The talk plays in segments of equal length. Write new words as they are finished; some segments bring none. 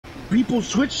people's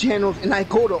Twitch channels and I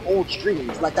go to old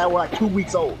streams like that were like 2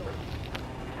 weeks old.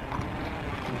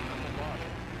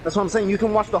 That's what I'm saying. You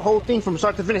can watch the whole thing from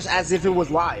start to finish as if it was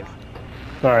live.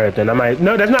 All right, then I might.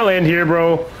 No, that's not land here,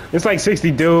 bro. It's like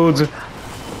 60 dudes. I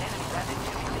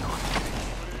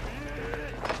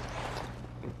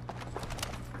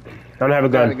don't have a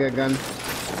gun. Got a good gun.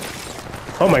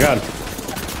 Oh my god.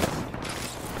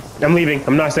 I'm leaving.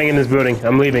 I'm not staying in this building.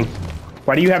 I'm leaving.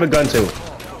 Why do you have a gun too?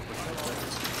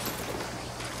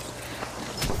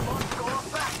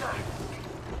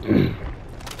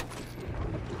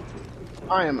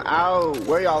 I am out.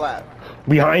 Where y'all at?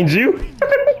 Behind you?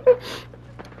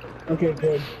 Okay,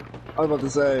 good. I was about to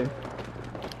say.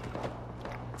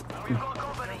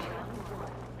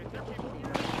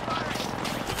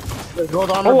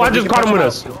 Oh, I just caught him with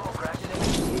us.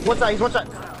 One side, he's one side.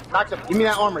 Knocked him. Give me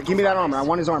that armor. Give me that armor. I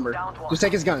want his armor. Just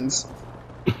take his guns.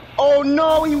 Oh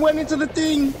no, he went into the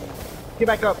thing. Get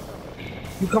back up.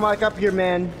 You come back up here,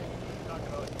 man.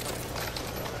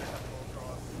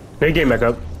 They came back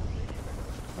up.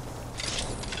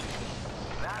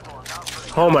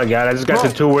 Oh my god, I just got the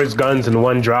 2 worst guns in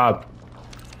one drop.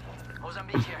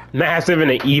 Massive and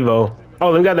an Evo.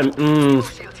 Oh, they got them.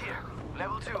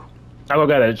 I got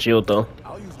that shield though.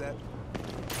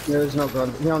 Yeah, there's no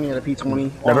gun. We don't need a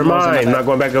P20. Never mind, I'm not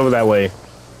going back over that way.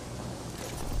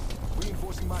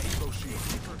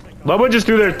 Lobo just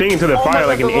threw their thing into the fire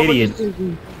like an idiot.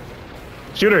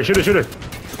 Shoot her, shoot her, shoot her.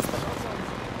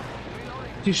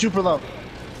 She's super low.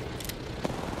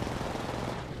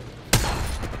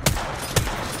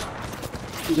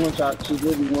 She's one shot. She's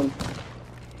literally one.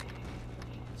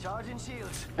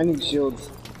 I need shields.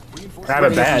 I have a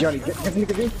bat.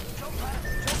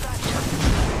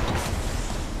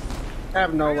 I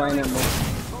have no line ammo.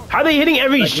 How are they hitting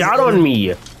every shot on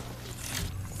me?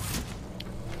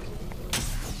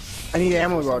 I need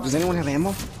ammo, bro. Does anyone have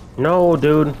ammo? No,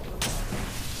 dude.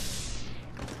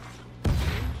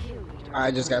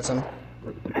 I just got some.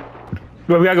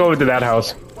 But we gotta go over to that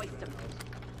house.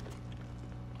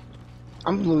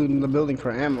 I'm looting the building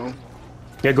for ammo.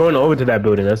 Yeah, going over to that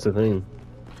building, that's the thing.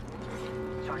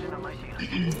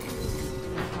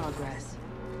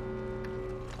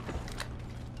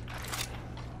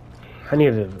 I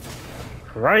need to...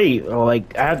 Right,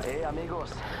 like, I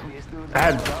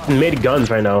have mid guns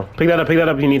right now. Pick that up,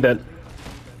 you need that.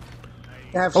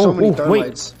 I have so many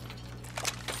thermites.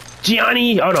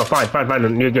 Gianni! Oh no, fine,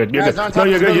 you're good, you're good. No,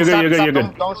 you're good, you're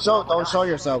good. Don't show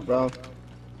yourself, bro.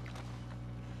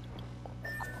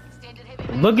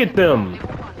 Look at them.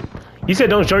 You said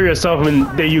don't show yourself, and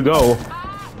there you go.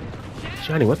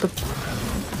 Gianni, what the?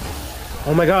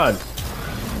 Oh my god.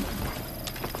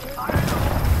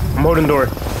 I'm holding door.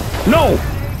 No!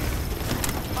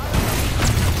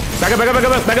 Back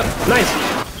up. Nice.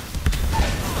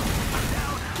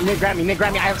 Nick, grab me.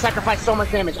 I have sacrificed so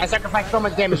much damage. Just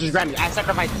grab me. I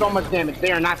sacrificed so much damage.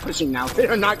 They are not pushing now. They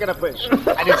are not gonna push.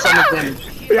 I did so much damage.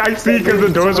 Yeah, I see, because the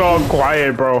door's all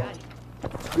quiet, bro.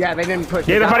 Yeah, they didn't push.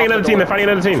 Yeah, they're fighting another team. They're fighting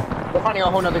another team. They're fighting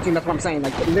a whole other team. That's what I'm saying.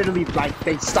 Like, literally, like,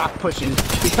 they stopped pushing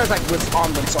because, like, we're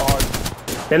on them so hard.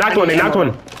 They knocked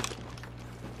one.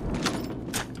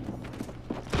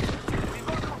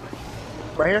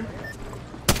 Right here?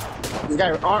 This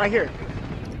guy, oh, right here.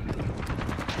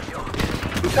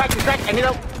 He's cracked. I need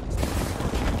help.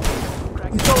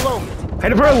 He's so low. I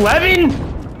hit it for 11?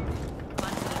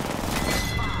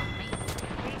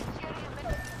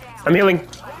 I'm healing.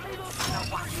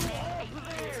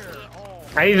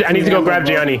 I need to go grab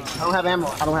Gianni. I don't have ammo.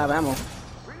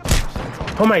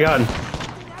 Oh my god.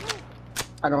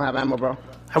 I don't have ammo, bro.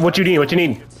 What you need?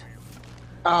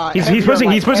 He's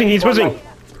pushing.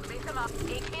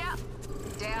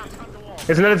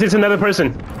 It's another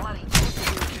person.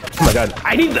 Oh my god.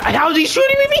 How is he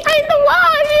shooting me behind the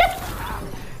wall?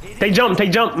 Take jump.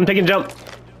 I'm taking jump.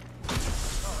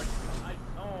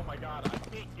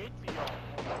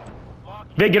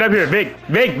 Vic, get up here. Vic,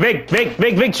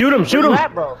 shoot him. Where you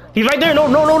at, bro? He's right there.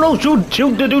 No.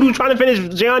 Shoot the dude who's trying to finish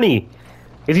Gianni.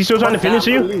 Is he still trying to finish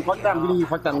you? Fuck that, I'm getting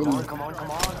you. Come on.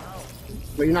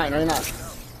 No, you're not.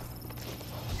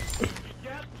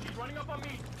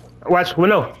 Watch. Well,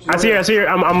 no. I see her.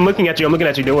 I'm looking at you.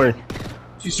 Don't worry.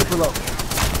 She's super low.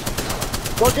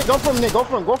 Go for him, Nick. Go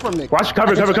for him, Nick. Watch.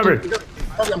 Cover. I'm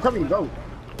covering you. Go.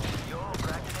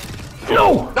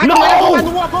 No. Behind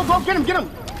the wall. Go. Get him.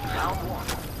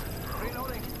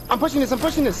 I'm pushing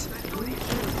this.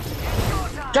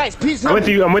 Guys, please help.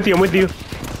 I'm with you.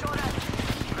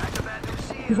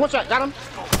 He's one shot. Got him.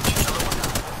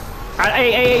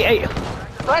 Hey.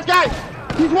 Last guy.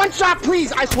 He's one shot,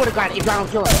 please. I swear to God, if I don't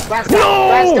kill him. Last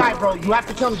guy, bro. You have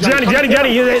to kill him. Gianni.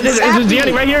 This is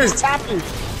Gianni right here. He's tapping.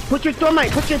 Put your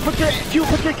thermite. Put your Q.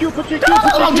 Put your Q. Put your Q.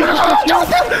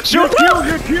 Shoot!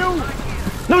 Your Q.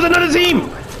 There was another team.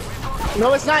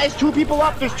 No, it's not. It's 2 people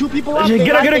up. There's 2 people up.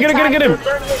 Get him.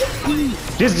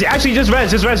 Just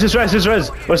res,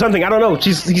 or something. I don't know.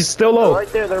 He's still low.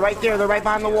 Right there. They're right there. They're right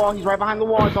behind the wall. He's right behind the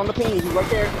wall. He's on the ping. He's right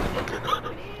there.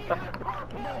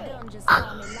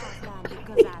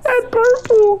 That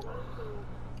purple.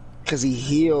 Cause he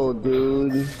healed,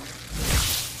 dude.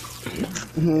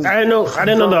 I didn't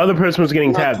know the other person was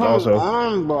getting tapped also.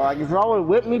 Bro. Like, if y'all were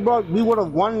with me, bro, we would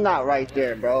have won that right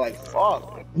there, bro. Like,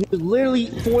 fuck. He was literally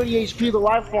 40 HP the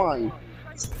lifeline.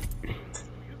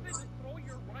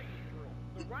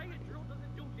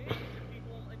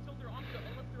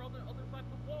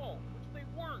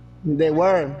 They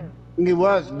were. He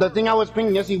was. The thing I was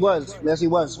pinging, yes he was.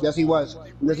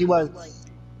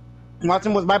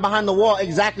 Watson was right behind the wall.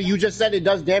 Exactly. You just said it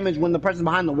does damage when the person's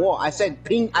behind the wall. I said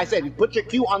ping. I said put your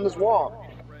Q on this wall.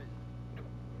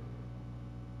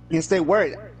 And stay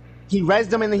word. He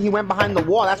rezzed him and then he went behind the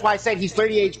wall. That's why I said he's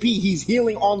 30 HP. He's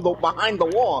healing on the behind the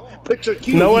wall. Put your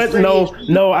Q. No, what?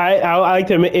 No. I like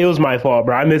to admit it was my fault,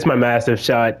 bro. I missed my massive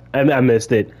shot. I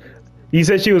missed it. You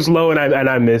said she was low and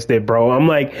I missed it, bro. I'm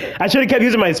like, I should have kept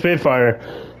using my Spitfire.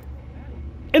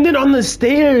 And then on the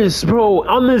stairs, bro,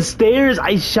 I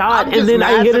shot and then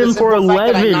I hit him for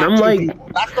 11. I'm like,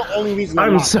 that's the only reason.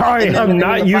 I'm sorry, I'm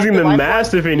not using the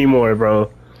Mastiff anymore, bro.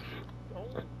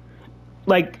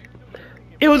 Like,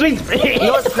 it was between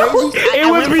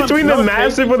the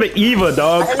Mastiff or the Eva,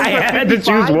 dog. I had to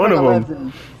choose one of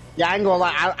them. Yeah, I ain't gonna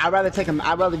lie. I'd rather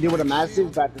deal with a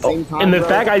Mastiff, but at the same time. And the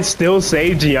fact I still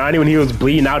saved Gianni when he was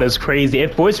bleeding out is crazy.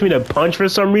 It forced me to punch for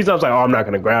some reason. I was like, oh, I'm not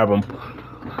gonna grab him.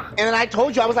 And then I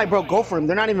told you, I was like, bro, go for him.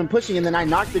 They're not even pushing, and then I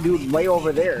knocked the dude way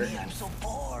over there.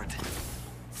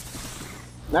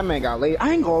 That man got laid.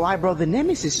 I ain't gonna lie, bro. The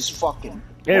Nemesis is fucking.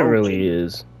 It really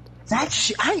is. That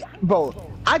shit, bro.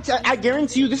 I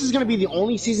guarantee you, this is gonna be the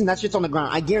only season that shit's on the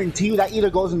ground. I guarantee you that either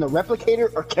goes in the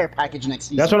replicator or care package next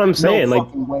season. That's what I'm saying. No like,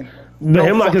 the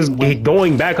Hemlock is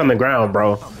going back on the ground,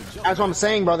 bro. That's what I'm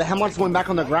saying, bro. The Hemlock's going back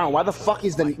on the ground. Why the fuck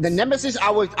is the Nemesis?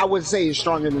 I would say is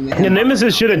stronger than the Hemlock. The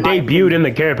Nemesis should have debuted in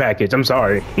the care package. I'm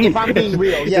sorry. If I'm being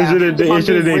real, yeah. It should have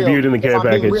debuted in the care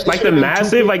package. Like the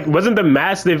Mastiff, like wasn't the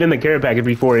Mastiff in the care package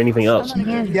before anything else?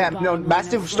 Yeah, no.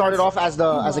 Mastiff started off as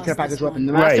a care package weapon.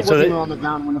 The Mastiff wasn't even on the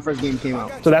ground when the first game came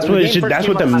out. So that's what it should. That's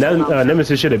what the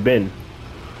Nemesis should have been.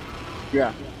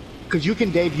 Yeah. Because you can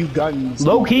debut guns.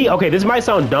 Low key, okay, this might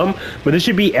sound dumb, but this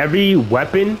should be every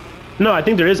weapon. No, I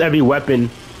think there is every weapon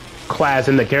class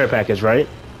in the care package, right?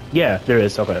 Yeah, there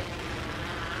is. Okay.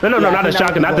 No, not the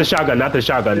shotgun, not the shotgun. There's not a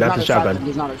shotgun. Not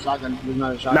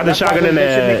the shotgun in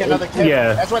the.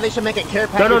 Yeah. That's why they should make a care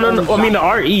package. No. I mean, the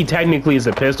RE technically is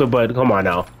a pistol, but come on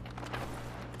now.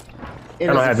 I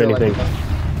don't have anything.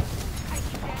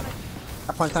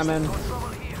 I punch that man.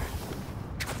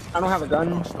 I don't have a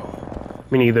gun.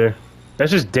 Me neither. That's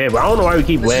just dead. I don't know why we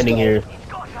keep landing here.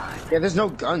 Yeah, there's no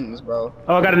guns, bro.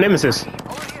 Oh, I got a Nemesis.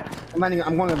 I'm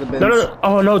going to the bins. No.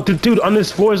 Oh, no. Dude, on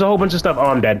this floor is a whole bunch of stuff. Oh,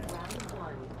 I'm dead.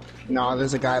 No,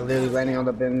 there's a guy literally landing on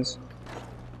the bins.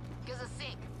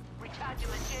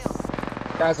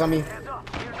 Guys on me.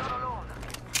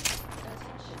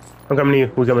 I'm coming to you.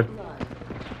 We're coming.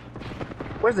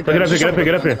 Where's the guy? Pick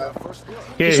it up here.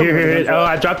 Here. Oh,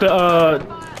 I dropped the,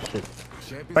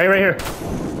 right here.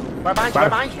 Right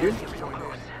behind you, dude.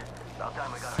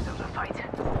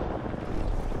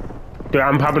 Dude,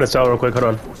 I'm popping a cell real quick. Hold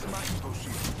on.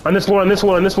 On this floor. I'm first.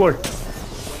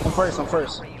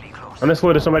 On this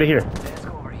floor, there's somebody here.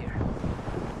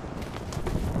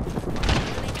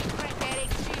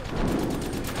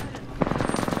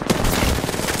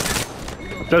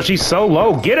 Yo, she's so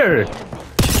low. Get her.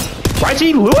 Why is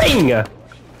she looting?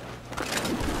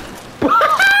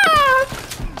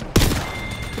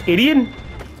 Idiot.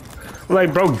 I'm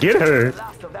like, bro, get her.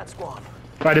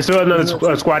 Alright, there's still another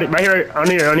squad. Right here, on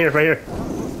here, right here.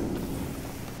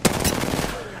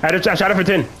 I shot her for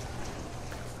 10.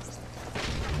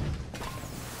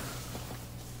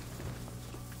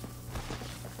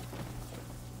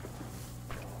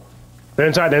 They're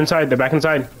inside, they're back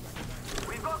inside.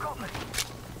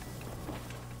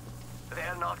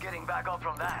 They're not getting back up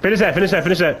from that. Finish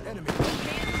that.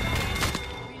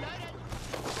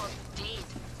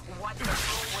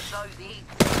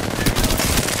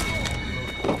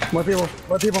 More people.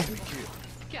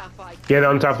 Yeah, they're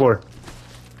on the top floor.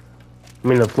 I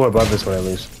mean, the floor above this one, at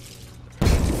least.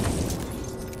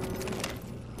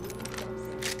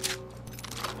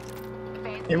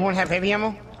 Everyone have heavy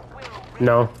ammo?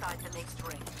 No.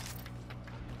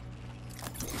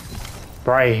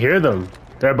 Bro, I hear them.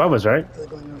 They're above us, right?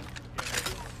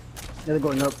 They're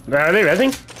going up. Are they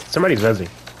rezzing? Somebody's rezzing.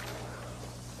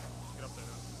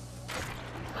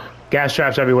 Gas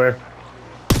traps everywhere.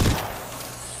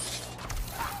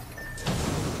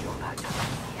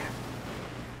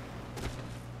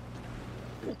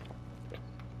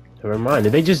 Never mind.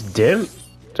 Did they just dip?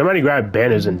 Somebody grabbed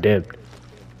banners and dipped.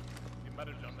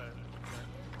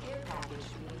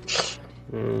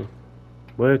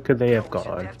 Where could they have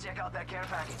gone? Check out that care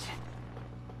package.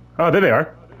 Oh, there they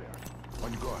are.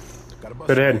 On your guard. Got a bus.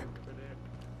 Good ahead.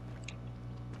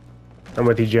 I'm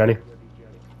with you, Johnny.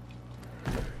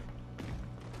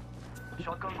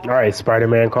 Shotgun bolt. Alright,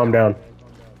 Spider-Man, calm down.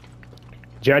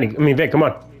 Johnny, Vic, come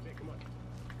on.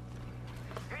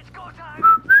 It's go time.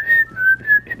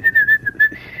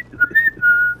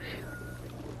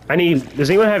 Does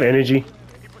anyone have energy?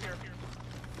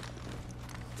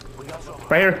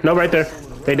 Right here. No, right there.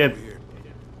 They did.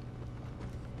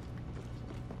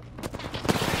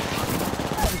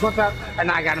 What's up?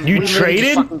 And I got him. You We literally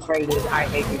traded? just fucking traded. I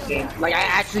hate this game. Like, I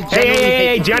actually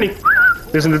Hey, Johnny.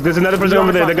 There's another person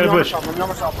over there. They're gonna push.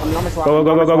 Go,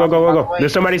 go.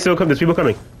 There's somebody still coming. There's people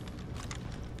coming.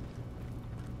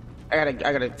 I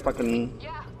gotta fucking.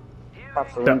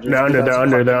 Pop the They're Rangers under.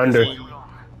 because They're under.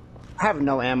 I have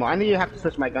no ammo. I need to have to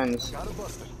switch my guns.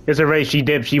 It's a race. She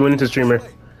dipped. She went into streamer.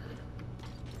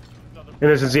 And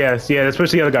this is yeah. Let's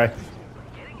push the other guy.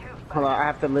 Hold on, I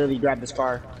have to literally grab this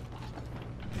car.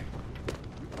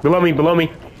 Below me.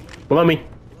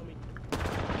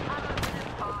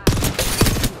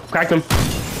 Cracked him.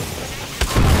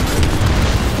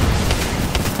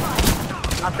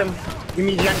 Knocked him. Give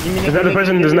me.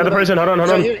 There's another person. Hold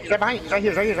on. He's right behind.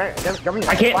 He's right here. Come here.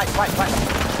 I can't. Fly.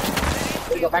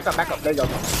 There you go. Back up. There you go.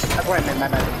 That's what I meant. My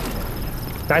bad.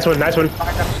 Nice one. Back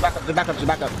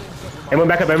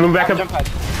up. Everyone back up. Jump pad.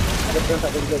 Jump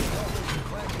pad.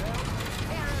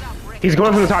 He's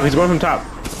going from the top.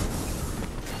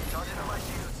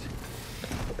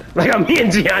 Like, me and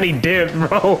Gianni dipped,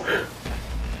 bro.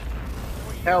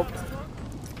 Help.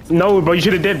 No, bro, you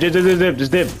should have dipped.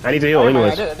 Just dip. I need to heal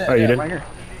anyways. I did. Oh, you did? Right here.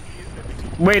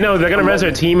 Wait, no, they're gonna res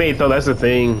their teammate, though. That's the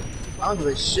thing. I don't give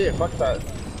a shit. Fuck that.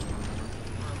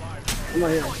 Come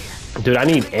on here. Dude, I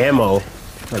need ammo.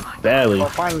 Like, badly. Oh,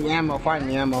 finally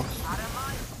ammo.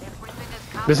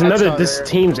 This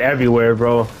team's everywhere,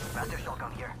 bro. Master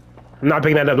shotgun here. I'm not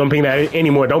picking that up. Don't ping that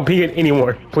anymore. Don't ping it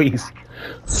anymore, please.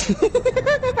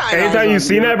 Anytime you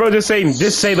see that, bro, just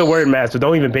say the word master.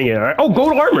 Don't even ping it, alright? Oh,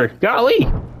 gold armor. Golly.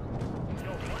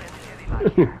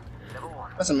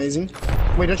 That's amazing.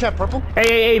 Wait, don't you have purple?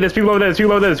 Hey, there's people over there.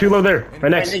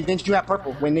 Right next. Wait, Nick, didn't you have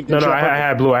purple? Wait, Nick, No, didn't you I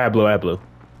have have blue. Okay.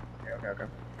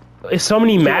 There's so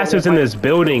many masters in this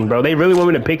building, bro. They really want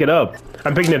me to pick it up.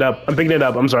 I'm picking it up.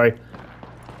 I'm sorry.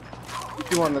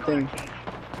 You on the thing.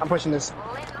 I'm pushing this.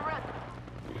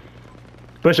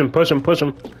 Push him.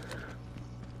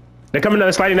 They're coming down.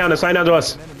 They're sliding down to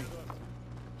us.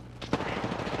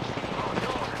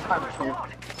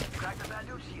 Crack the bad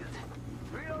news shield.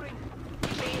 Reloading.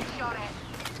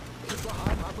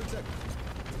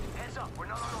 Heads up, we're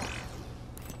not alone.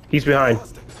 He's behind.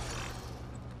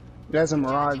 There's a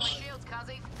Mirage.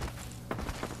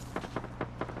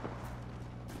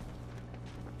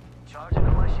 Charging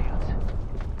on my shields.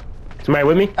 Somebody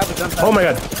with me? Have a jump pad. Oh my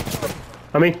god.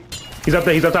 He's up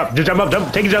there. He's up top. Just jump.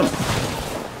 Take a jump.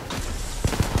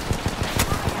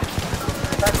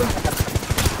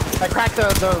 I cracked the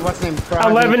what's the name?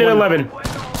 11 and 11.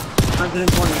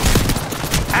 120.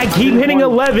 I keep hitting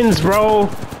 11s, bro.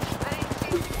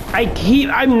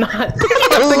 I'm not.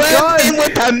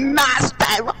 With the master.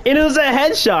 And it was a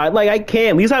headshot. Like, I can't.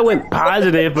 At least I went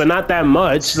positive, but not that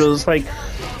much. So it's like.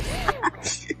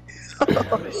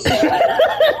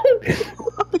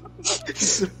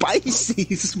 Spicy.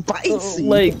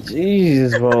 Like,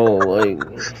 jeez, bro. Like,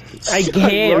 I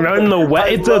can't run the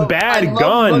wet. It's a bad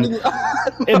gun.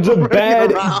 It's a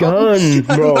bad gun,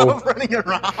 I bro. love running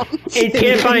around. It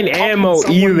can't find ammo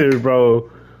either, bro.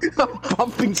 I'm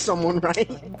bumping someone, right?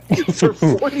 For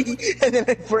 40, and then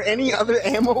for any other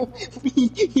ammo,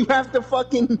 you have to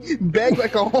fucking beg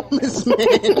like a homeless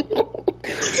man.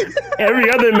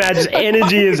 Every other match,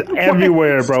 energy is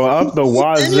everywhere, bro. Up the Any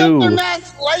wazoo. other match,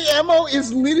 light ammo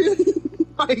is literally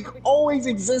like always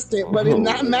existent, but in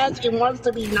that match, it wants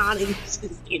to be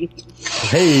non-existent.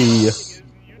 Hey.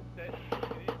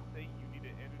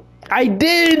 I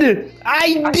did!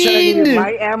 I said I needed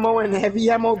light ammo and heavy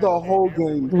ammo the whole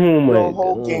game. Oh my the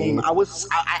whole God. game. I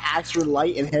asked for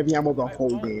light and heavy ammo the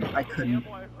whole game. I couldn't.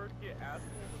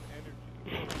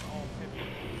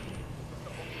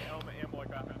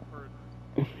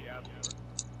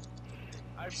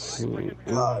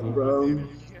 God, bro.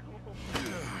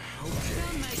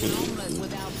 Make an omelette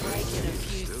without breaking a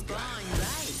few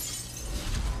spines,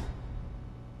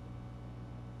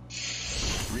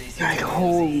 eh? Like,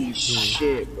 holy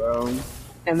shit, bro.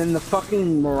 And then the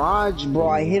fucking Mirage, bro,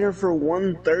 I hit her for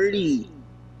 130.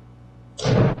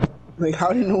 Like,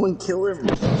 how did no one kill her?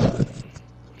 This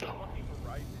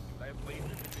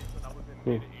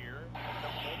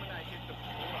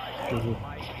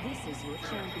is your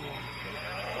champion.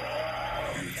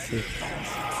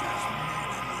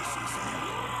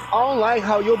 I don't like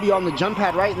how you'll be on the jump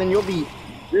pad, right? And then you're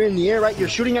in the air, right? You're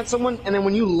shooting at someone, and then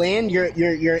when you land,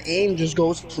 your aim just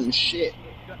goes from shit.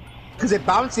 Cause it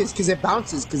bounces. It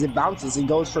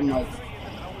goes from like,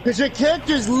 cause your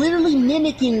character's literally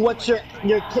mimicking what you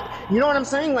know what I'm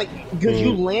saying? Like, cause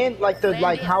you land like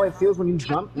how it feels when you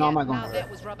jump. No, I'm not going No, for that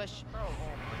that. was rubbish.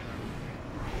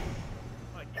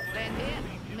 Land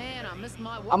in. Man, I missed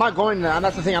my I'm not going there.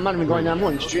 That's the thing. I'm not even going there. I'm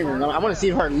going streamer. I want to see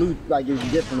if her loot like is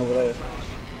different over there.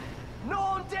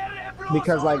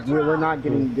 Because like we're not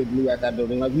getting good loot at that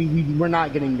building. Like we're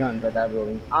not getting guns at that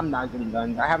building. I'm not getting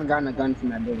guns. I haven't gotten a gun from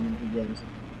that building in 2 games.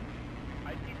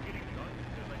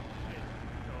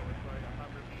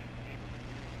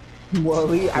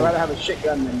 Well, I'd rather have a shit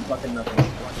gun than fucking nothing.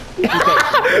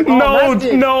 No.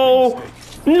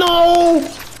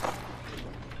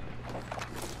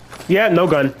 Yeah, no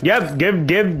gun. Yep,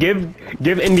 give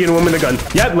Indian woman the gun.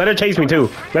 Yep, let her chase me too.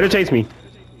 Let her chase me.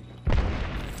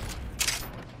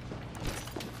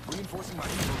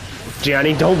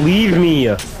 Gianni, don't leave me.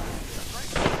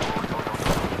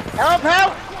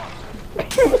 Help!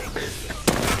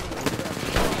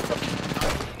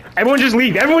 Everyone just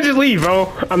leave,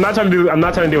 bro. I'm not trying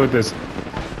to deal with this.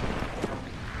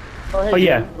 Hey, Oh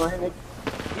yeah. Go ahead, Nick.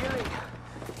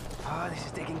 This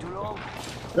is taking too long.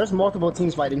 There's multiple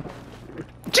teams fighting.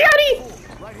 Gianni!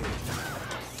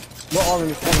 We're all in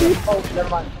this corner. Oh, never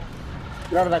mind.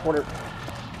 Get out of that corner.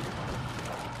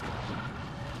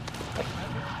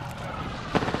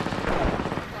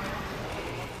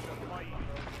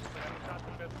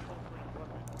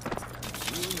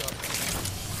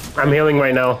 I'm healing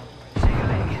right now.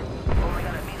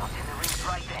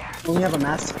 Only have a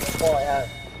mask. Oh, yeah.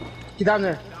 Get down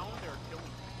there.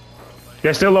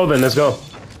 They're still low then, let's go.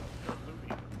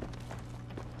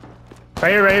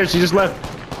 Right here, she just left.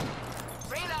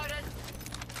 Reloaded.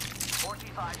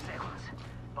 45 seconds.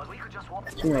 But we could just walk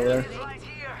Team over there. right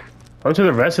here. On to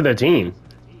the rest of their team.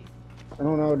 I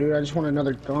don't know, dude. I just want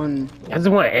another gun. I just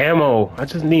want ammo. I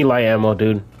just need light ammo,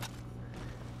 dude.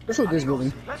 Let's loot this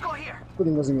building. Let's go here. This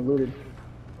building wasn't even looted.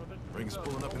 Ring's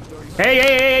pulling up in 30.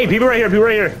 Hey, people right here,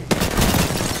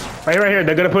 Right here.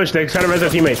 They're gonna push. They're trying to res their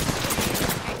teammate.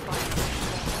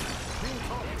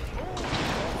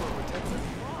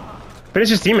 Finish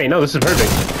his teammate. No, this is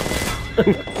perfect.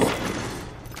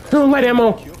 Oh, light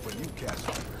ammo.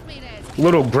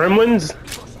 Little gremlins.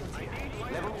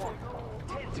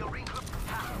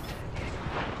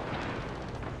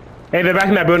 Hey, they're back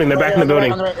in that building. On the right.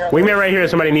 Wingman right here.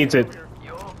 Somebody needs it.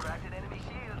 Yo, cracked an enemy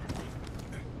shield.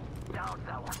 Down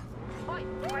that one. Oi,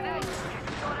 grenade.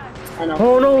 I know.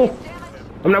 Oh no.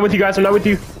 I'm not with you guys. I'm not with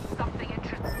you. Something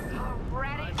interesting.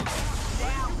 Ready?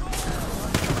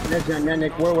 Down.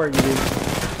 Nick, where were you, dude?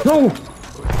 No.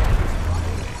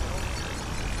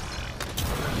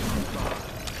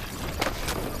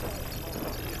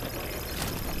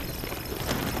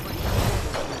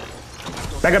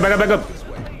 Back up.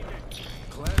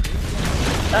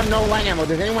 I have no light ammo.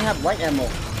 Does anyone have light ammo?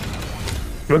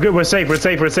 We're good. We're safe.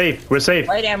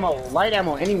 Light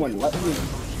ammo. Anyone? Let me.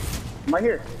 I'm right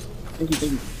here. Thank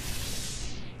you.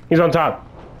 He's on top.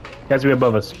 He has to be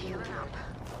above us. Care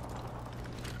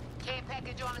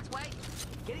package on its way.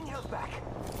 Getting health back.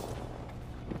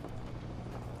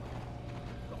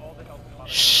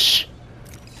 Shh.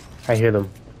 I hear them.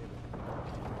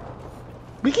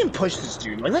 We can push this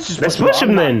dude. Like, let's Push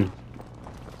him then.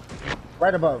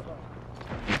 Right above.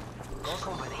 Got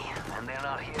company, and they're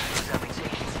not here for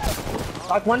demonstrations.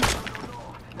 Knock one.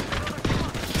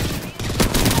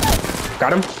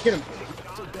 Got him. Get him.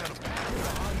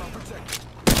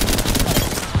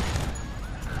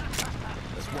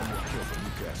 That's one more kill for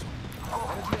Newcastle.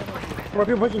 More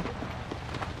people pushing.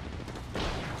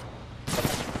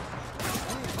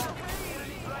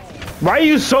 Why are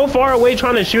you so far away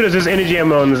trying to shoot us? There's energy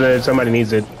ammo and somebody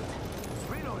needs it.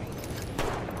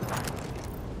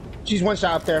 She's one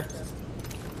shot up there.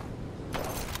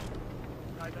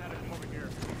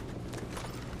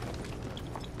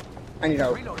 I need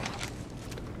help.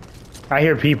 I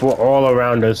hear people all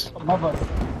around us. Above us.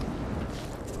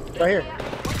 Right here.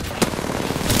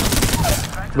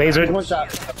 Lasered. One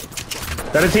shot.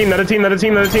 Another team.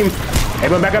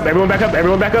 Everyone back up.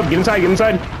 Get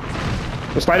inside.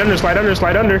 Slide under, slide under,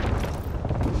 slide under.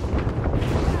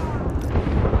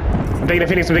 I'm taking a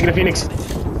Phoenix, I'm taking a Phoenix.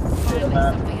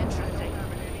 Something interesting.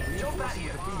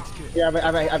 Yeah,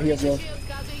 I've healed you. Shields,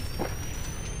 Guzzy.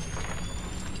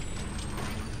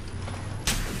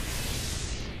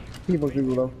 People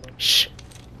though. Shh.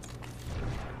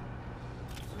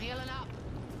 I'm healing up.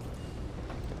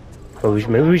 Oh,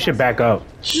 maybe we should back up.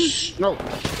 No.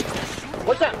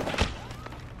 What's that?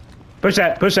 Push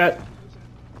that, push that.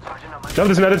 No,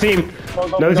 there's another team.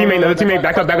 Another teammate, another teammate.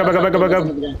 Back up, back up, back up, back up, back up.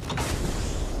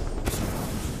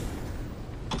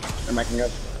 I'm backing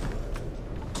up.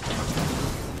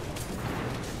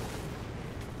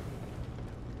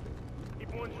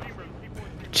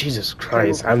 Jesus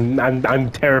Christ, I'm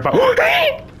terrified.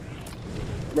 Wait.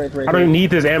 I don't even need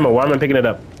this ammo. Why am I picking it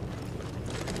up?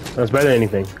 That's better than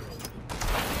anything.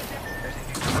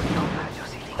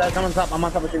 Guys, I'm on top. I'm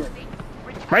on top of you.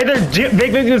 Right there,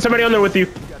 Vic, there's somebody on there with you.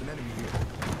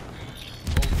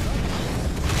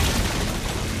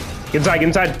 Get inside, get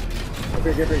inside.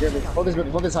 Get here. Hold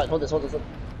this side. Hold this.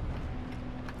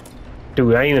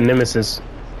 Dude, I need a nemesis.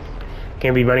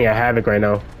 Can't be running a havoc right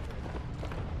now.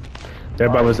 They're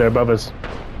above us, they're above us.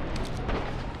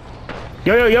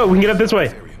 Yo, we can get up this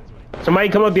way. Somebody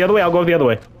come up the other way, I'll go the other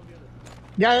way.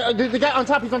 Yeah, the guy on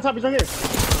top, he's right here.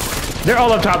 They're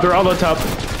all up top,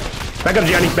 Back up,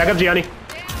 Gianni.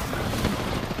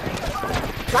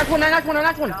 Knock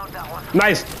one.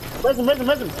 Nice. Res him.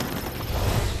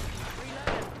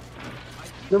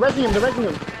 They're resing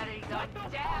him.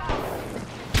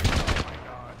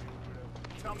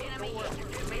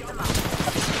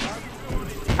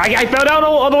 I fell down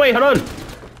all the way, hold on.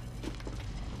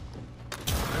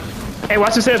 Hey,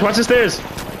 watch the stairs.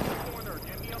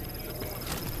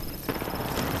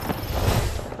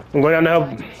 I'm going down to help.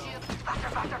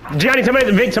 Gianni,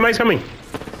 somebody's coming.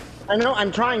 I know,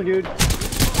 I'm trying, dude.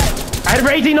 I had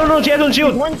 18, no, she has no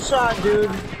shield. One shot,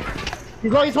 dude.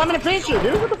 He's coming to finish you,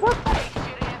 dude. What the fuck?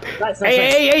 Nice.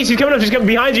 Hey, she's coming up,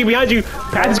 behind you.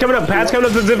 Pat's coming up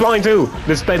the zip line too.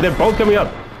 They're both coming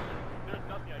up.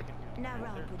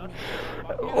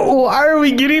 Why are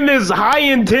we getting this high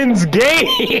intense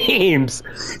games?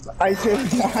 I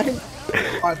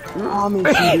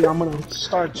promise you, dude, I'm gonna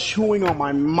start chewing on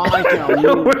my mic and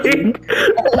oh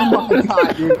my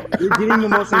god, dude. We're getting the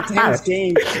most intense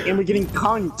games and we're getting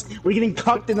cunked. We're getting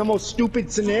cucked in the most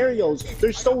stupid scenarios.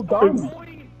 They're so dumb.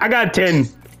 I got 10.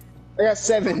 I got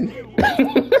 7.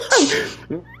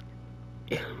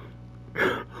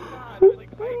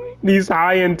 These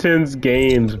high intense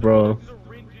games, bro.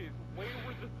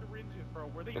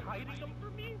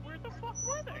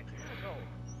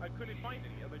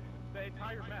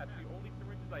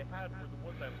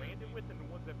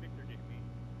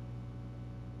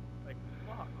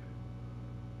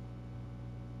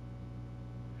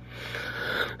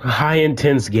 High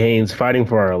intense games, fighting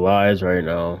for our lives right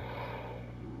now.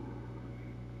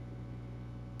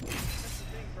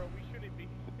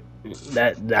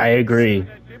 That I agree.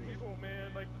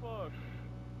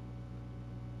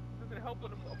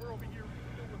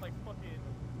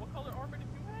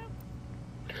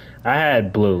 I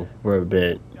had blue for a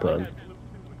bit, but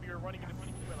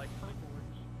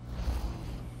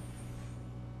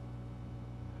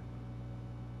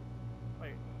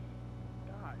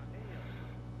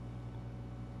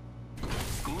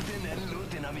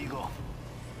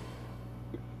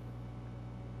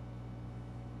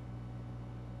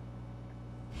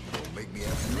Make me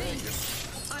answer Me.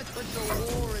 I put the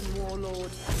war in,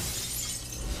 warlord.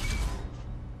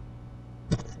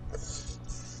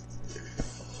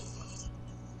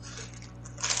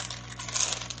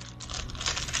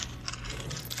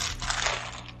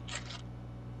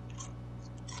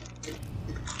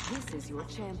 This is your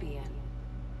champion.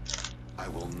 I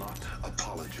will not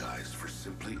apologize for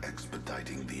simply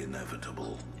expediting the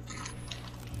inevitable.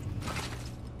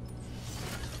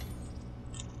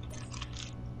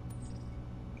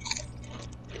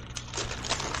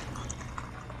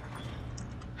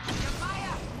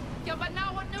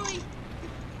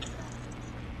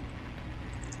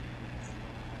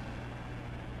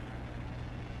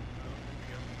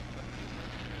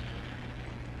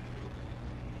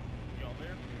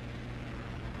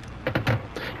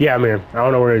 yeah, man. I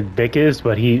don't know where Vic is,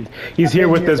 but he's here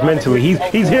with us mentally.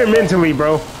 He's here mentally,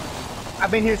 bro. I've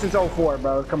been here since 04,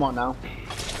 bro. Come on now.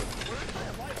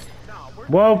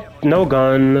 Well, no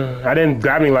gun. I didn't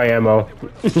grab any light ammo.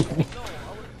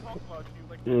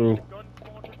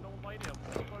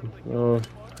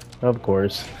 Of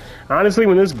course. Honestly,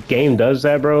 when this game does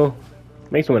that, bro,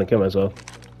 makes me want to kill myself.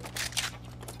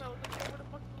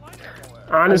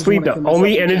 Honestly, wanna the kill myself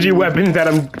only again. energy weapons that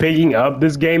I'm picking up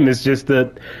this game is just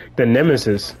the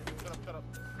Nemesis.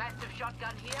 Massive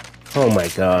shotgun here. Oh my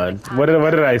god. What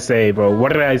did I say, bro?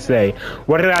 What did I say?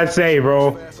 What did I say,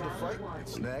 bro? Fast in the fight,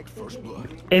 snag first blood.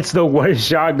 It's the worst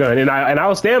shotgun, and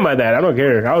I'll stand by that. I don't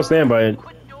care. I'll stand by it.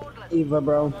 Quit dawdling. Eva,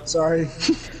 bro. Sorry.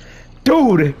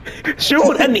 Dude,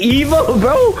 shoot an Eva,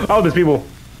 bro. Oh, there's people.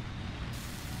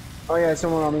 Oh yeah,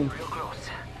 someone on me. Real close.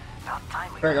 About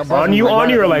time we Like, above On me, you, like, on right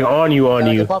you, or above like me. on you, on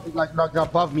Like, you. above, like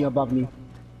above me, above me.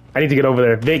 I need to get over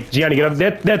there. Vic, Gianni, get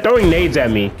up. They're throwing nades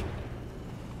at me.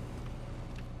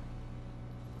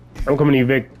 I'm coming to you,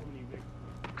 Vic.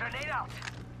 grenade out.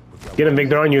 Get him, Vic.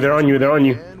 They're on you. They're on you. They're on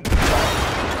you.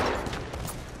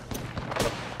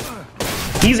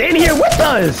 He's in here with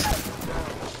us.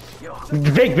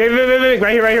 Vic, Vic.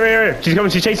 Right here, right here, right here. She's coming.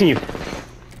 She's chasing you.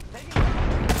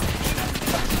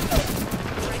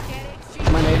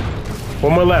 My name.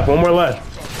 One more left. One more left.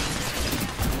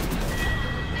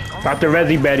 Dr.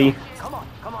 Resi Betty. Come on.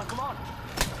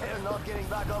 They're not getting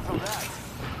back up from that.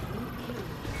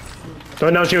 Throw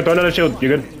another shield. Throw another shield.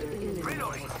 You're good.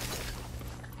 Reloading.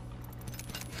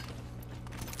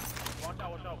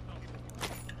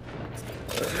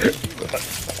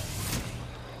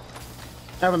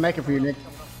 I have a maker for you, Nick.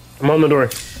 I'm on the door.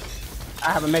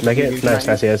 I have a maker Make for you. it. Nice.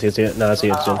 I see it. I see it. I see it. No, I see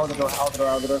it. I'll hold the door. Hold the door.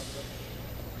 Hold the door.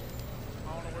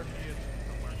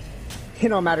 It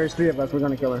don't matter. There's three of us. We're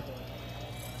gonna kill her.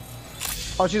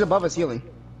 Oh, she's above us healing.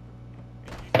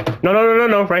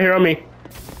 No. Right here on me.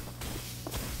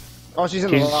 Oh, she's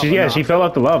in the lava. Yeah, now. she fell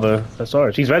off the lava. I saw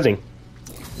her. She's rezzing.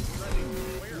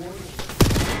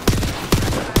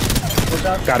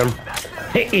 Got him.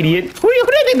 Hey, idiot. Who do you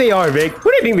think they are, Vic? Who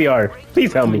do you think they are?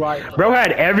 Please tell me. Bro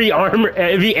had every armor,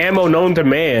 every ammo known to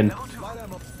man. Light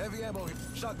ammo, heavy ammo,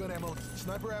 shotgun ammo,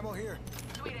 sniper ammo here.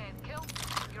 Sweet ass kill.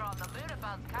 You're on the moon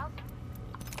about count.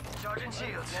 Sergeant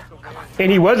Shields. Come on.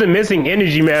 And he wasn't missing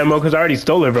energy ammo because I already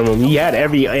stole it from him. He had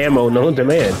every ammo known to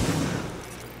man.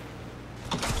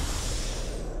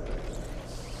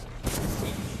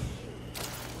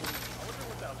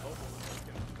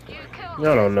 You I killed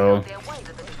don't know. their way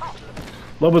to the top.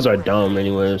 Lobos are dumb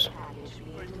anyways.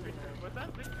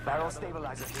 Barrel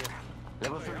stabilizer here.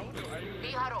 Level 3. Be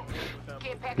huddled.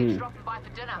 Care package dropping by for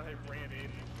dinner.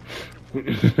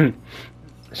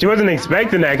 She wasn't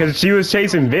expecting that because she was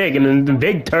chasing Vic, and then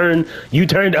Vic turned. You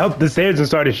turned up the stairs and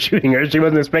started shooting her. She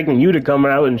wasn't expecting you to come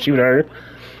out and shoot her.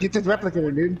 Get this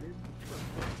replicator, dude.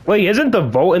 Wait, isn't the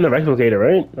Volt in the replicator,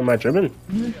 right? Am I tripping?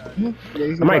 Yeah,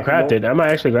 I might craft it. I might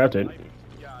actually craft it.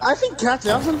 I think craft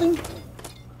out something.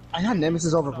 I got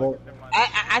Nemesis over Volt.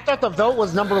 I thought the Volt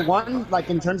was number one, like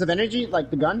in terms of energy, like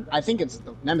the gun. I think it's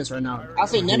the Nemesis right now. I'll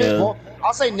say Nemesis Yeah. Volt.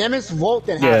 I'll say Nemesis Volt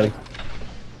then Yeah. Havoc.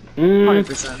 Mm,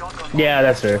 100%. yeah,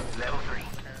 that's fair. Level 3.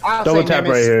 I'll Double say tap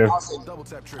Nemesis. right here. Double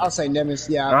tap trigger. I'll say Nemesis.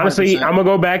 Yeah. Honestly, 100%. I'm gonna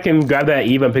go back and grab that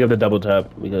Eva and pick up the double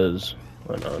tap because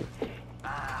why not? Hold on.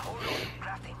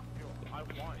 Crafting.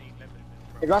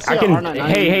 If I see I a can. R99,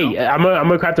 Hey, you know? I'm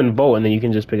gonna craft a Volt and then you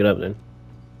can just pick it up then.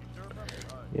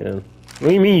 Yeah. What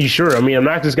do you mean you sure? I mean, I'm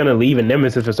not just gonna leave a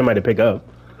Nemesis for somebody to pick up.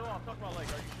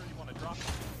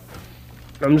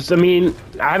 I'm just. I mean,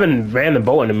 I haven't ran the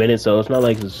Bolt in a minute, so it's not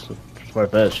like it's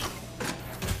far-fetched.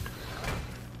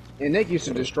 And Nick used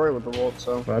to destroy with the Volt,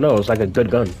 so. I know it's like a good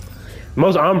gun.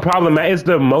 Most unproblematic. It's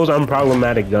the most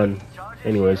unproblematic gun.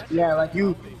 Anyways, Yeah, like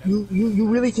you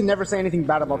really can never say anything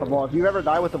bad about the Volt. If you ever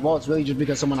die with the Volt, it's really just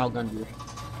because someone outgunned you.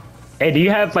 hey, do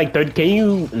you have like third? Can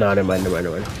you? No, never mind.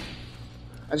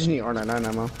 I just need R99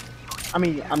 ammo. I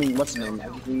mean, what's the name? I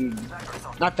just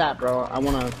need, not that, bro. I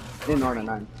wanna need an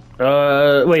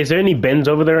R99. Wait, is there any bins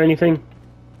over there or anything?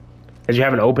 That you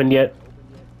haven't opened yet?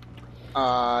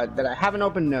 That I haven't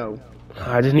opened. No.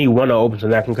 I just need one to open so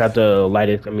that I can craft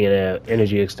the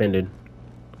energy extended.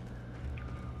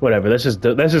 Whatever. Let's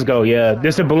just go. Yeah,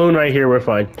 there's a balloon right here. We're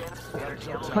fine.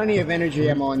 Plenty of energy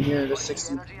ammo in here. There's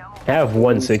 60. I have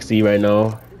 160 right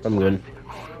now. I'm good.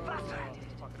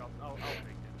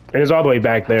 And it's all the way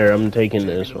back there. I'm taking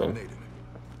this one.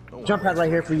 Jump pad right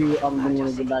here for you. When you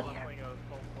wanna get back.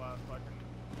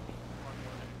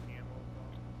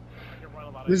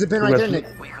 There's a bin right there, Nick.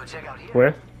 We could check out here.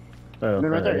 Where? Oh,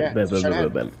 Right there, yeah. bet. Shut down.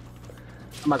 Bet.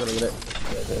 I'm not gonna get it.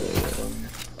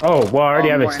 Oh, well, I already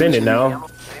have more extended energy. now.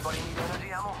 Anybody need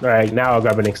energy ammo? All right, now I'll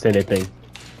grab an extended thing.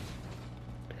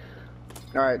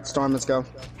 All right, Storm, let's go.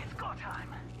 It's go time.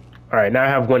 All right, now I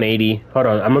have 180. Hold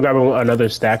on, I'm gonna grab another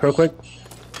stack real quick.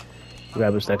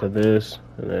 Grab a stack of this,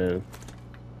 and then.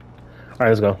 All right,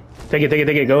 let's go. Take it.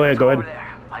 Go ahead. Over there.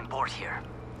 I'm bored here.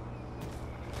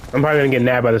 I'm probably gonna get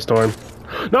nabbed by the storm.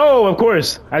 No, of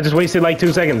course. I just wasted like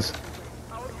 2 seconds.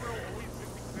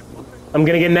 I'm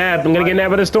gonna get nabbed. I'm gonna get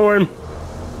nabbed by the storm.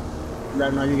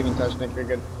 Right now, you're getting touched, Nick. You're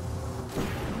good.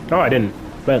 Oh, I didn't.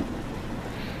 But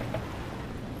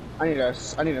I need a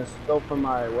scope for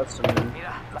my what's the name?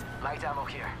 Mira, light ammo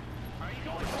here.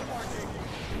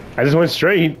 I just went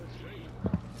straight.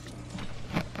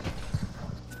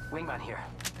 Wingman here.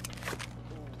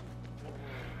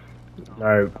 All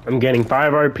right, I'm getting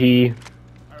 5 RP.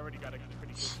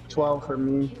 12 for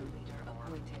me.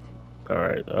 All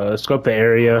right, scope the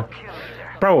area.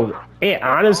 Bro, it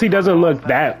honestly doesn't look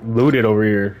that looted over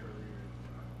here.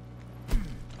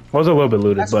 Was a little bit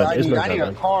looted, That's what but I it's need. not I that need a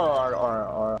bad. car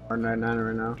or 99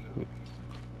 right now.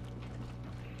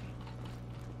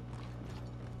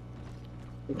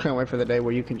 I can't wait for the day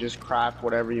where you can just craft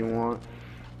whatever you want.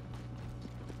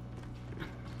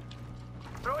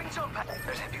 Throwing jump pad.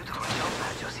 There's a beautiful jump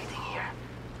pad just sitting here.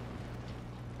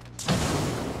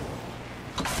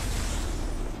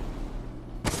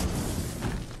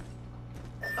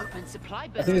 Open supply I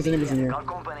bin. think there's enemies in here. Got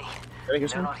company. Did I get They're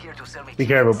some? not here to sell me Be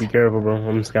careful, bro.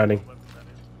 I'm scouting.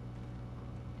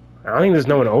 I don't think there's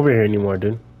no one over here anymore,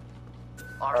 dude.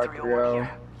 R301 R3O.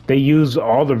 here. They use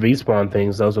all the respawn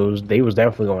things though, so they was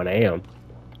definitely going ham.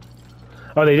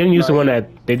 Oh, they didn't use the one over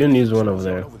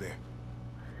there. Over there.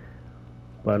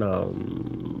 But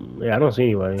yeah, I don't see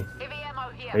anybody. Heavy ammo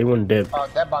here. They wouldn't dip. Oh,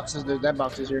 that box is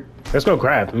here. Let's go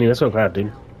craft. Let's go craft,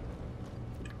 dude.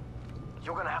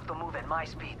 You're gonna have to move at my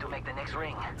speed to make the next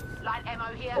ring. Light ammo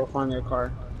here. Go find their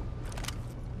car.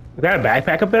 Is that a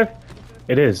backpack up there?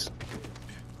 It is.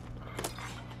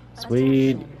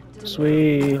 Sweet,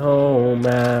 sweet home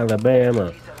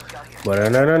Alabama.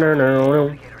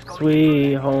 Ba-da-da-da-da-da.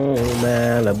 Sweet home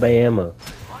Alabama.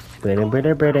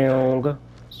 Ba-da-ba-da-ba-da.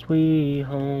 Sweet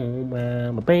home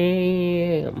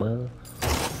Alabama.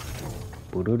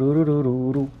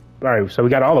 Boo-doo-doo-doo-doo-doo. Alright, so we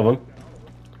got all of them.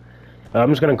 I'm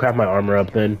just gonna craft my armor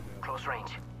up then. Close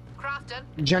range. Crafton.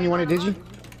 Johnny, you want a digi?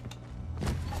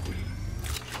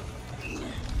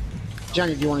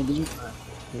 Johnny, do you want a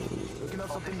digi? Looking up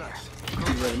something nice.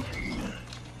 Ready.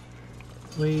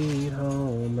 Sweet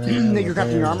home Nick, you're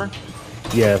crafting your armor?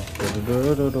 Yeah.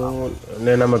 And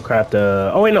then I'm gonna craft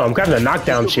a... Oh wait, no, I'm crafting a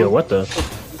knockdown shield. What the?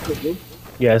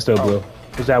 Yeah, it's still blue.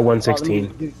 It's at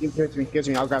 116. Give it to me. Give it to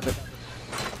me. I'll grab it.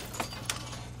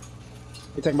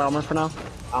 You take my armor for now?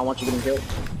 I don't want you getting killed.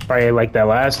 Probably like that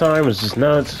last time. It was just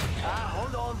nuts.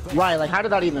 Right, like how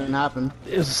did that even happen?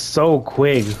 It's so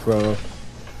quick, bro.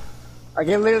 Like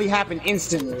it literally happened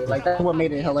instantly. Like that's what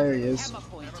made it hilarious. Ammo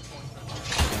point.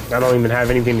 I don't even have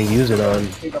anything to use it on.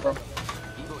 Here you go, bro.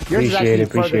 Yours is Appreciate actually it,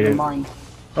 further appreciate than it. mine.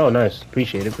 Oh, nice.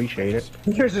 Appreciate it.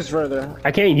 Yours is further.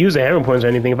 I can't use the hammer points or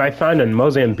anything. If I find a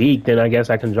Mozambique, then I guess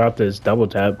I can drop this double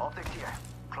tap. Optics here.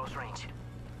 Close range.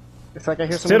 It's like I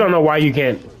hear Still someone. don't know why you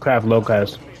can't craft low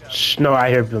cast. Shh, no, I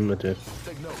hear them too.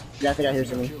 Take note. Yeah, I think I hear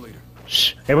someone. Cheerleader.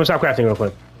 Shh. Everyone stop crafting real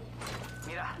quick.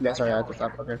 Mira. Yeah, sorry, I have to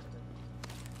stop. Okay.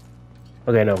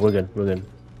 Okay, no, we're good.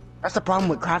 That's the problem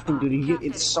with crafting, dude.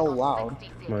 It's so loud.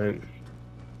 Right.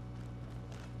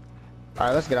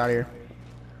 Alright, let's get out of here.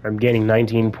 I'm getting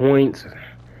 19 points.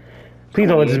 Please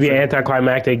don't let this be an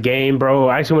anticlimactic game, bro.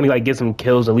 I actually want to like get some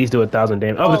kills, at least do 1,000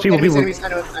 damage. Oh, there's people. Enemies.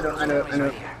 I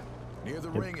know. Near the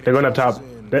ring. They're going up top.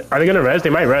 Are they gonna res? They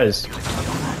might res.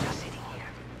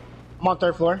 I'm on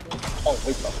 3rd floor. Oh,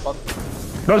 wait the fuck.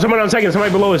 No, someone on second.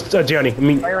 Somebody below us, Gianni. I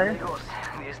mean, Right here.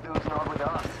 This dude's not with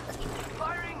us.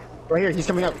 Firing. Right here, he's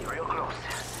coming up. Real close.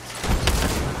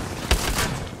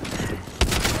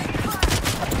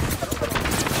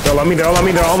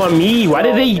 they're all on me. Why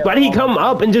did he come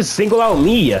up and just single out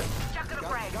me?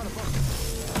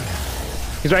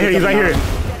 He's right here.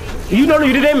 You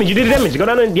did damage. Go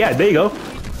down and yeah, there you go.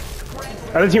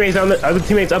 Other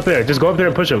teammates up there. Just go up there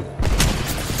and push him.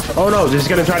 Oh no, they're just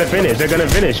gonna try to finish. They're gonna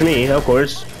finish me, of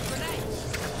course.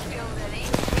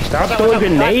 Stop throwing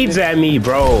grenades at me,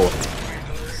 bro.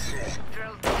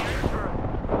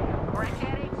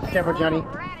 Careful, Johnny.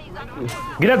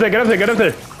 Get up there.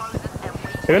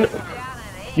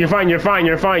 You're fine. Good.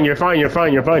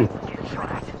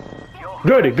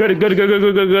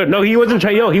 No, he wasn't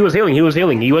trying. Yo, he was healing.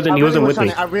 He wasn't with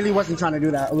me. I really wasn't trying to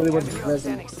do that. I really wasn't res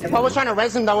him. If I was trying to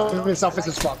res him, that would have been selfish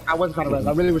as fuck. I wasn't trying to res him.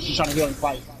 I really was just trying to heal and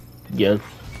fight. Yeah.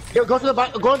 Yo, go there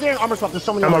and armor swap. There's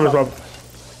so many. I'm armor swap.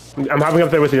 I'm hopping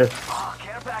up there with you. Oh,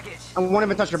 care package. I won't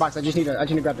even touch your box. I just need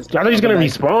to grab this. I thought he's gonna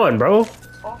respawn, bro.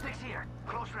 Optics here.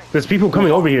 Close range. There's people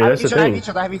coming over here. That's the I have thing. heat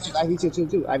shield. I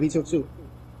have heat shield too.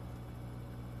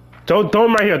 Throw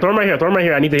him right here.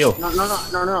 I need the heal.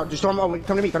 No. Just throw him over.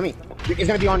 Come to me. It's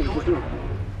gonna be on you. Just do it.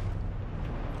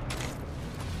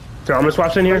 So armor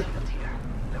swaps in here.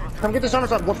 Come get this armor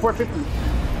swap. 450.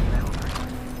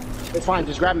 It's fine.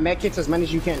 Just grab med kits as many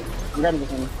as you can. I'm grabbing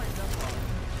this one.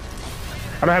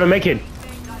 I don't have a make it.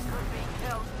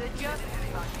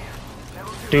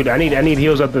 Dude, I need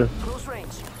heals up the. Close range.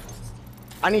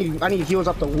 I need heals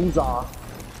up the woozah.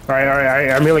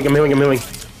 Alright. I'm healing.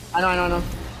 I know.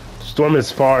 Storm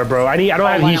is far, bro. I don't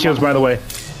have heat shields, by the way.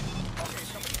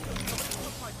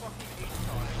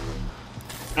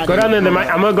 Go down there.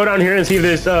 I'm gonna go down here and see if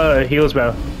there's heals,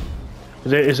 bro.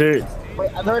 Is there? Wait,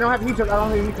 I don't have heat. I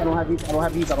don't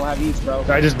have heat, bro.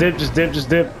 I just dip.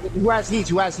 Who has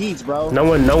heats, bro? No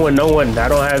one. I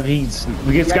don't have heats.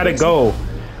 We just gotta go.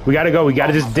 We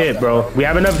gotta just dip, bro. We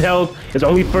have enough health. It's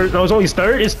only first. No, it's only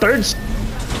third. It's third.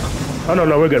 Oh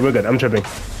no, we're good. I'm tripping.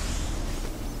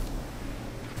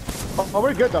 Oh,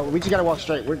 we're good though. We just gotta walk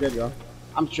straight. We're good, yo.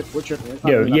 We're tripping.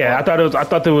 Yeah. I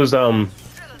thought there was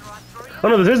Oh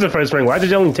no, this is the first ring. Why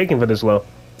did you only taking for this low?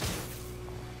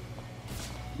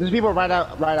 There's people right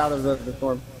out of the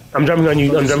storm. I'm jumping on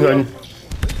you. I'm jumping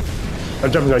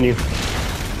on you.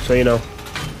 So you know,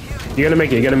 you're gonna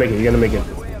make it.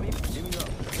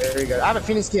 Very good. I have a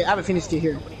Phoenix kit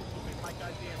here.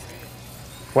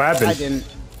 What happened? I didn't.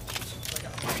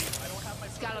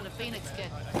 Scout on the Phoenix kit.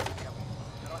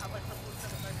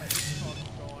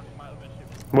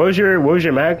 What was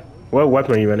your mag? What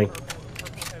weapon are you running?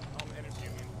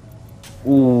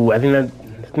 Ooh, I think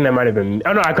that might have been.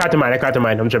 Oh no, I cracked the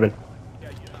mine. I'm tripping.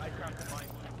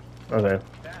 Okay.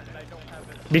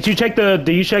 Did you check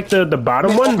the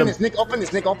bottom one? Nick, open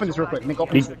this real quick. Nick,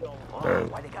 open this.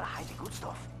 Why they gotta hide the good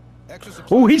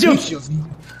stuff? Ooh, he jumped.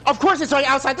 Of course, it's right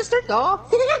outside the street, though.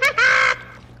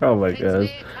 Oh my Thanks, god.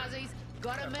 mate, Cuzzies.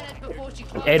 Got a minute before she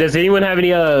closes. Hey, does anyone have any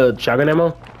shotgun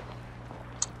ammo?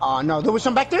 No, there was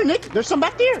some back there, Nick. There's some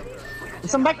back there.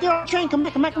 There's some back there on the train. Come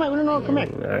back. No, come back.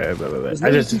 Alright.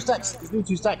 There's two stacks.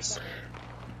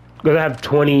 Because I have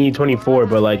 20, 24,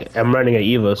 but like I'm running an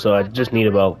EVA, so I just need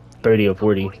about 30 or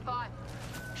 40. 45.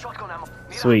 Shotgun ammo.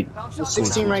 Sweet. There's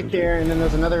 16 right there, and then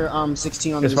there's another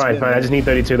 16 on It's this fine. bit. I just need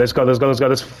 32. Let's go.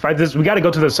 Let's fight this. We gotta go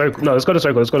to the circle. No, let's go to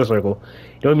circle. You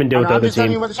don't even deal with the I'm other just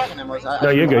telling you team. where the shotgun ammo is. No,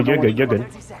 you're good. You're good.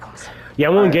 30 seconds. Yeah,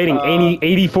 I'm only getting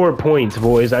 84 points,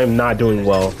 boys. I'm not doing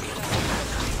well.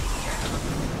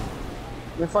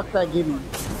 Man, fuck that, give me.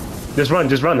 Just run.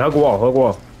 Hug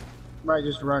wall. Right,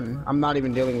 just run. I'm not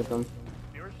even dealing with them.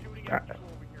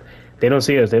 They don't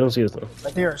see us though.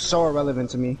 Like, they are so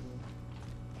irrelevant to me.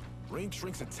 Ring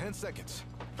shrinks in 10 seconds.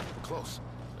 Close.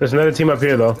 There's another team up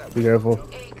here though. Be careful.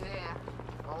 Egg there.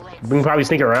 Let's We can probably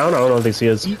sneak around. I don't know if they see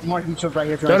us. Eat more heat shields right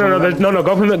here. if you No. want to-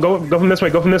 Go from this way.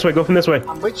 Go from this way.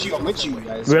 I'm with you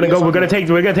guys. We're gonna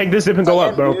take this zip and go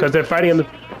up, bro, because they're fighting on the.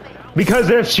 Because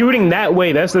they're shooting that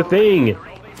way. That's the thing.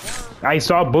 I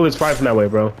saw bullets fly from that way,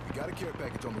 bro. Got a care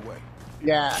package on the way.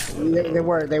 Yeah, they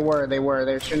were.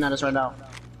 They're shooting at us right now.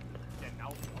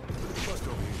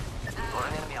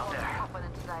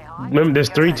 confident today, huh? Remember, there's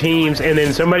 3 teams, and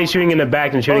then somebody's shooting in the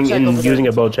back and shooting Bow check and over there. using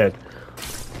a bow check.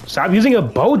 Stop using a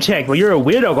bow check, but you're a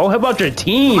weirdo. Go help out your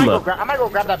team. I might go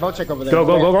grab that bow check over there. Go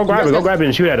grab it. You Go guys- grab it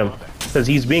and shoot at him, because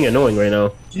he's being annoying right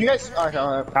now. You guys. I'll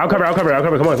cover.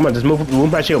 Come on. Just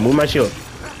move my shield.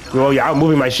 Well, yeah, I'm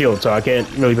moving my shield, so I can't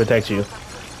really protect you.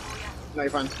 No,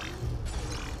 you're fine.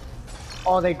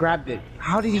 Oh, they grabbed it.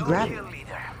 How did he grab it? Kill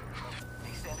leader.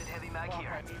 Extended heavy mag here.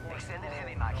 Extended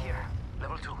heavy mag here.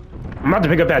 Level 2. I'm about to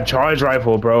pick up that charge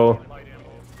rifle, bro.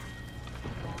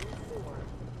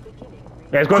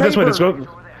 Yeah, let's go this way. Let's go. Over there.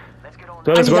 Let's get on.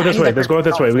 Let's go I this need way. that Let's go Kraber.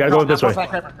 this way. We gotta go this way.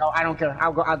 No, I don't care.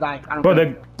 I'll die. I don't Bro,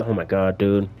 care. oh my god,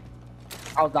 dude.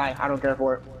 I'll die. I don't care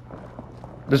for it.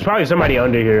 There's probably somebody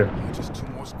under here. Just 2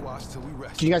 more squads till we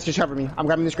rest. You guys just cover me. I'm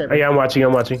grabbing this Oh, scraper. yeah, I'm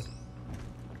watching.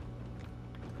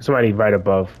 Somebody right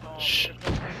above. Shh.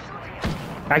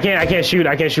 I can't shoot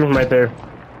from right there.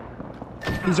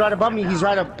 He's right above me.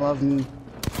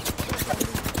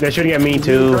 They're shooting at me He's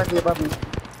too. directly above me.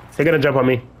 They're gonna jump on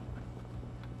me.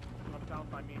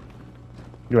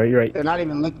 You're right. They're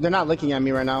not looking at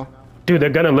me right now. Dude, they're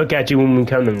gonna look at you when we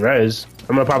come to res.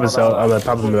 I'm gonna pop a cell. I'm gonna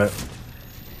pop him back.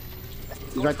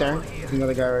 He's right there. There's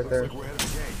another guy right there.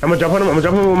 I'm gonna jump on him. With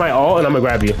my ult, and I'm gonna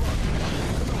grab you.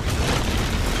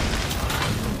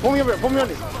 Pull me over. I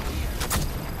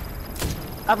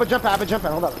have a jump pad.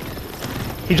 Hold up.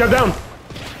 He jumped down.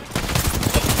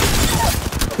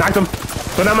 Knocked him.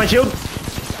 Throw down my shield.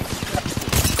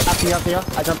 Up here.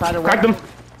 I jump pad. Cracked him.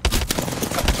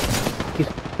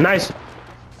 Nice.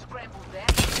 Scrambled there.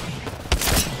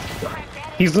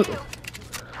 He's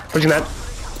pushing that.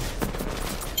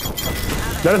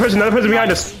 Another person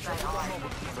behind us.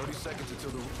 30 seconds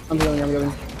until the I'm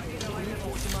healing.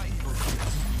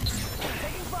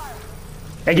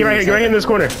 Hey, get right here in this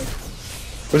corner.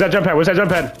 Where's that jump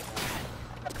pad?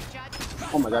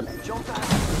 Oh my god.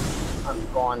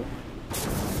 I'm gone.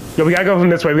 Yo, we gotta go from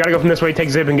this way. We gotta go from this way. Take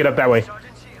zip and get up that way.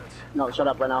 Sergeant Shields. No, shut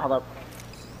up right now. Hold up.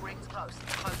 Rings close.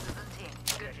 Closer than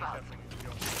 10. Good spot.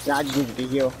 Yeah, I just need to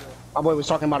heal. My boy was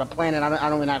talking about a planet. I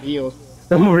don't even have heals.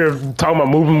 I'm over here talking about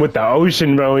moving with the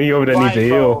ocean, bro. You over there need to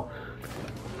heal.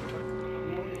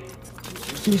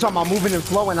 You talking about moving and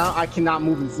flowing? I cannot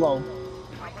move and flow.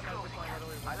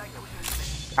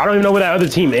 I don't even know where that other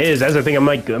team is. That's the thing.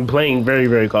 I'm playing very,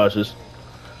 very cautious.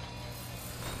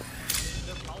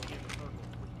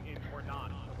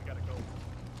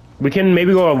 We can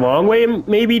maybe go a long way,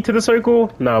 maybe to the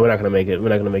circle. No, we're not gonna make it. We're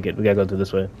not gonna make it. We gotta go to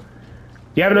this way.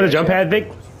 You have another jump pad,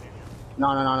 Vic?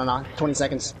 No. 20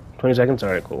 seconds. 20 seconds. All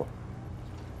right, cool.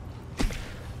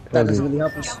 That doesn't really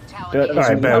help us. All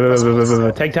right,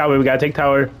 bet. Take tower. We gotta take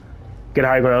tower. Get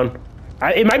high ground.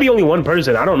 It might be only one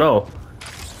person. I don't know.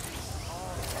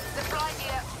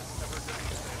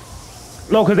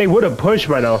 No, because they would have pushed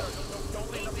by now.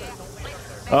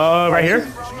 Right here?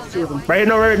 Right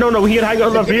here? No, we can get high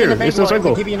ground up here. It's no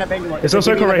circle. It's no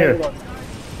circle right here.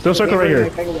 Still circle right here.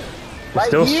 Right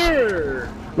Still- here.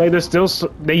 Like, there's still...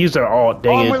 They use their alt.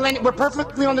 Dang Oh, it. we're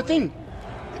perfectly on the thing.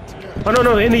 Oh,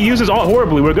 no, and they use his alt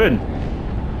horribly. We're good.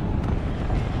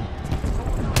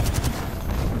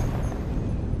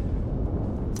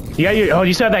 You got your... Oh,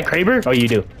 you still have that Kraber? Oh, you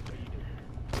do.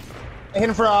 I hit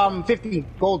him for 50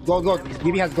 gold.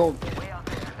 GB has gold.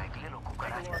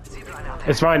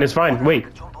 It's fine. Wait.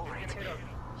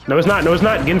 No, it's not.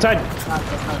 Get inside.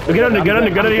 Get under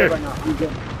here.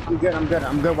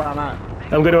 I'm good where I'm at.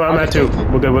 I'm good where I'm at too.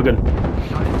 We're good.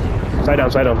 Side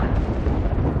down.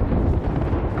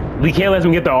 We can't let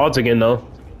them get their alts again though.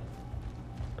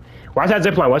 Watch that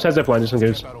zipline just in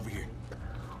case. Shot over here.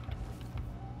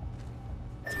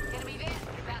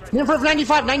 Hit him for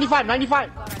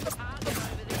 95.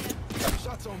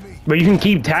 Shots on me. But you can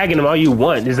keep tagging them all you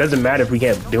want. This doesn't matter if we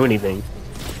can't do anything.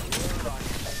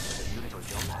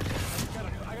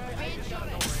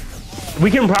 We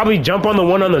can probably jump on the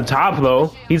one on the top though.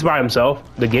 He's by himself.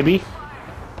 The Gibby.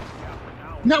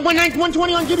 No,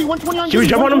 120 on GB. 120 on GB. Should we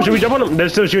jump on him? They're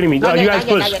still shooting me. No, you guys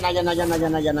push. Not yet.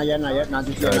 Not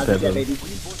just yet, baby.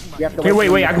 You have to Here,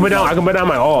 wait. I can put down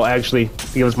my all actually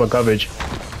to give us more coverage.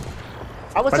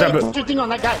 I would say put your thing on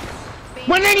that guy.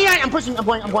 199. I'm pushing. I'm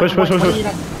going. Push.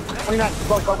 199.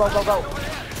 Go.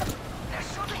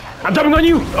 I'm jumping on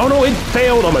you. Oh no, it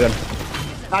failed. Oh my god.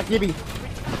 Not GB.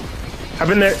 I've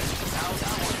been there.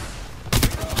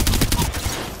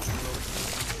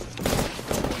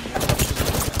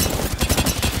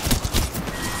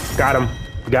 Got him.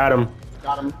 Got him.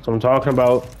 That's what I'm talking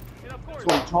about. That's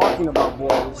what I'm talking about,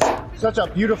 boys. Such a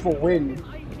beautiful win.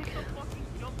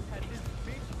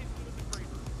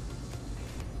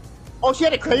 Oh, she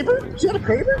had a Kraber?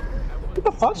 What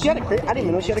the fuck? She had a Kraber? I didn't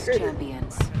even know she had a Kraber.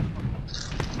 Champions.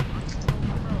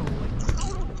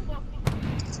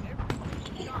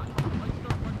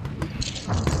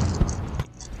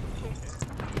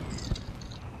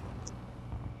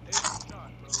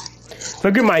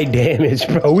 Look at my damage,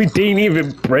 bro. We didn't even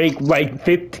break like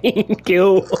 15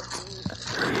 kills.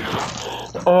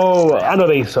 Oh, I know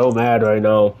they so mad right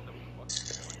now.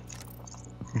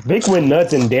 Vic went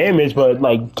nuts in damage, but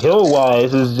like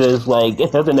kill-wise, is just like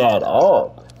it doesn't add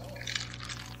up.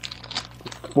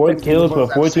 4 kills for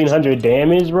 1,400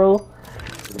 damage, bro.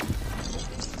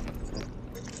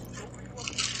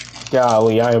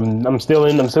 Golly, I'm still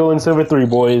in silver 3,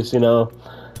 boys. You know.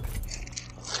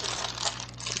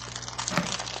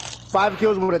 5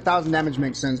 kills with 1,000 damage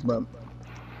makes sense, but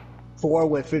 4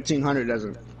 with 1,500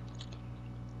 doesn't.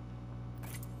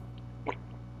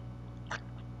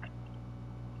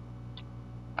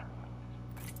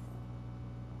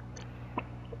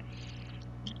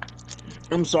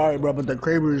 I'm sorry, bro, but the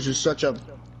Kraber is just such a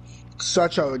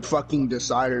fucking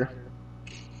decider.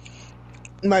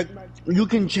 Like, you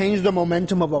can change the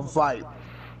momentum of a fight.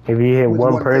 If you hit With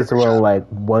one one person headshot. with like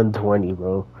 120,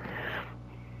 bro.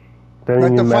 Doesn't Like,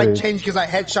 the even fight matter. changed because I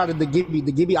headshotted the Gibby.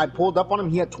 The Gibby, I pulled up on him,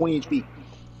 he had 20 HP.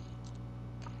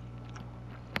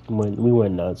 We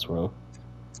went nuts, bro.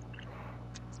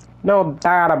 No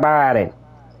doubt about it.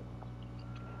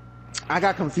 I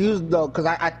got confused, though, because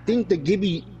I think the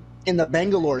Gibby in the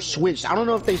Bangalore switched. I don't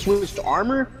know if they switched to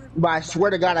armor, but I swear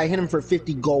to God, I hit him for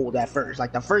 50 gold at first.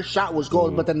 Like, the first shot was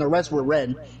gold, but then the rest were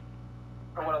red.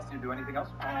 What else do you do? Anything else?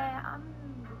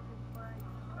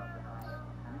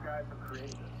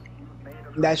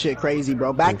 That shit crazy,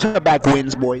 bro. Back-to-back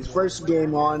wins, boys. First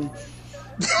game on.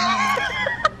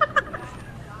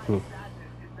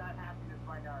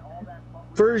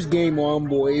 First game on,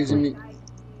 boys, and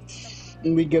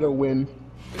we get a win.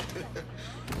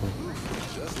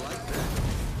 Just like that,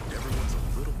 everyone's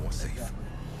a little more safe.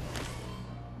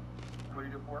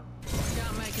 4.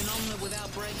 Can't make an omelette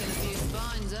without breaking a few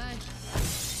spines, eh?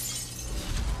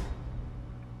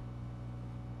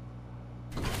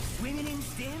 Swimming in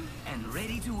stem and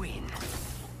ready to win.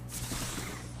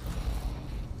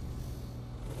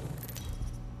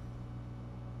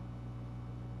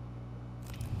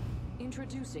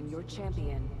 Introducing your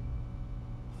champion.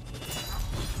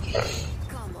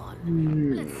 Come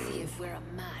on, let's see if we're a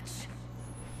match.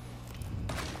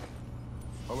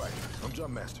 All right, I'm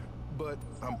Jump Master, but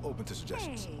I'm open to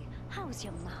suggestions. Hey, how's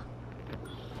your mom?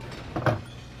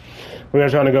 Where you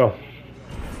guys trying to go?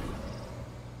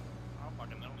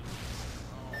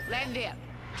 Land it.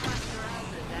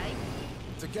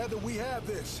 Together we have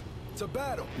this. To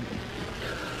battle.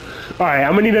 All right,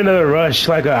 I'm gonna need another rush,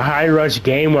 like a high rush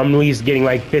game where I'm at least getting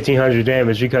like 1500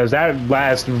 damage, because that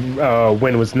last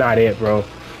win was not it, bro.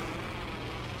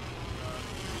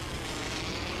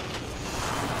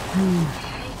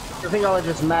 I think I was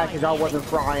just mad because I wasn't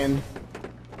frying.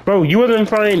 Bro, you wasn't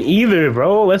frying either,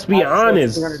 bro. Let's be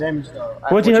honest. 1400 damage though.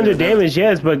 1400 damage,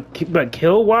 yes, but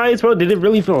kill wise, bro, did it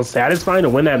really feel satisfying to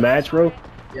win that match, bro?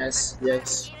 Yes,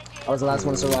 yes. I was the last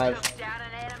one to survive.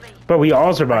 But we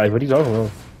all survived. What are you talking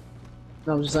about?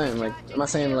 No, I'm just saying, like, I'm not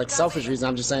saying like selfish reason.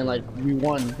 I'm just saying like we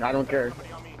won. I don't care.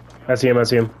 I see him. I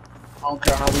see him. I don't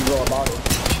care how we go about it.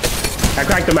 I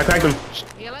cracked him. I cracked him.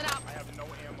 Heal it up.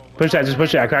 Push that. Just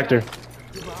push it. I cracked her.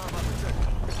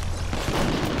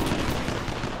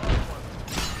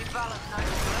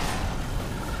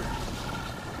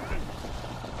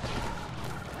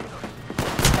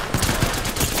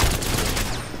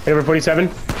 Hit over 47.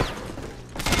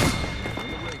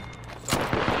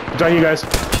 It's on you guys.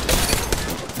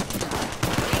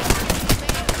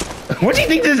 What do you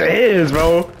think this is,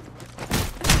 bro?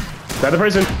 Another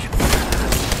person.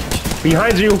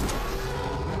 Behind you.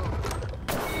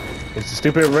 It's a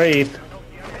stupid wraith.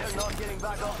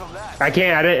 I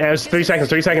can't. I didn't. It was 3 seconds.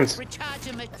 3 seconds.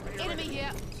 Recharging me. Enemy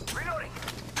here. Reloading.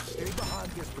 Stay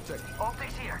behind gets protected.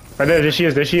 Optics here. Right there. There she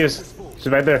is. There she is. She's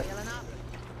right there. Healing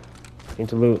up. Need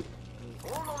to loot.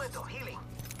 Un momento, healing.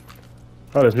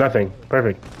 Oh, there's nothing.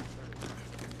 Perfect.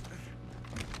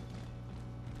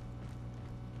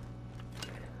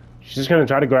 She's just gonna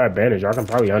try to grab bandage. I can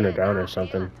probably underground or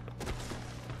something.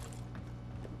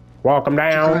 Walk him She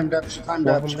down. climbed up. She climbed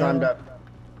up. She climbed up.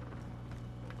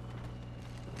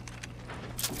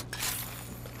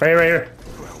 Right here, right here.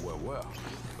 Well.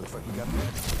 Looks like we got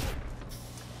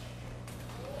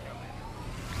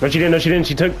No, she didn't. No, she didn't.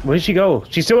 She took. Where did she go?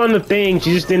 She's still on the thing.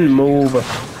 She just didn't move.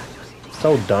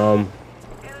 So dumb.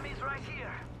 Enemies right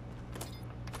here.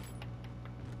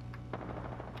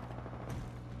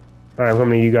 All right, I'm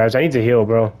coming to you guys. I need to heal,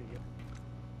 bro.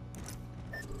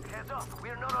 Heads up,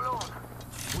 we're not alone.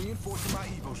 reinforcing my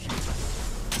Evo shield.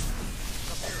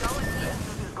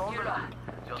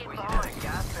 Just wait for the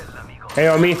gas pedal, amigo. Hey,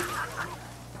 on me.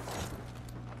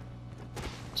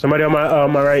 Somebody on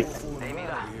my right. Hey,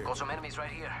 mira, got some enemies right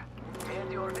here.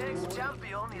 And your next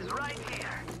champion is right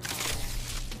here.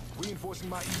 Reinforcing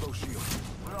my Evo shield.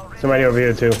 We're already Somebody over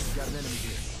here too. Got an enemy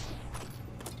here.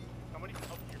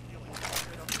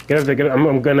 Get up there. Get up.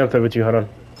 I'm getting up there with you. Hold on.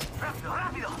 rápido,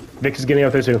 rápido. Vic is getting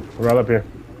up there too. We're all up here.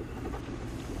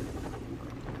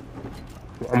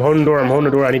 I'm holding the door. I'm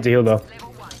holding the door. I need to heal though.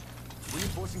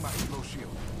 Reinforcing my Evo shield.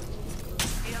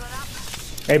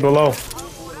 Hey, below.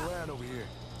 Going around over here.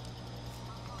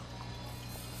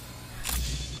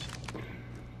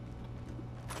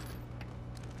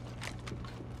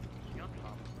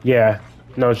 Yeah.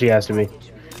 No, she has to be.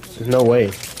 There's no way.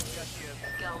 Going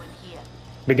here.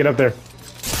 Vic, get up there.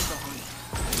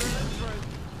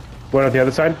 Going up the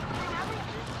other side?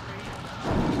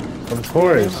 Of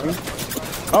course.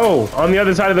 Oh, on the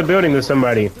other side of the building there's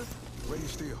somebody. Ready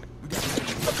steel.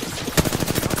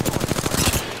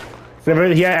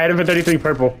 Yeah, I had him for 33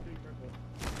 purple.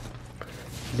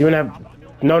 Do you have...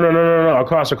 No.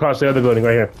 Across the other building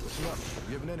right here. Listen up.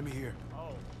 We have an enemy here.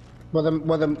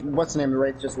 What's the name? The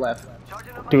Wraith just left.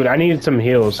 Dude, I need some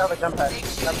heals. Have a jump pad.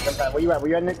 Have a jump pad. Where you at?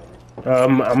 Where you at, Nick?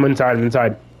 I'm inside.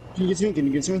 Can you get to me? Can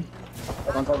you get to me?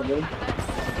 Like on top of the building?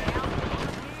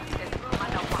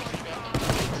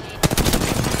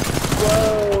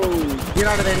 Whoa! Get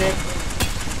out of there, Nick.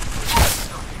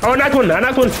 Oh, I knocked one.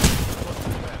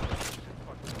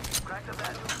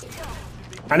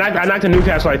 I knocked a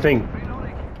Newcastle, I think.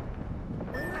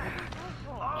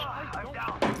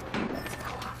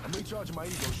 I'm recharging my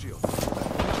Evo shield.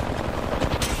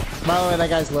 By the way, that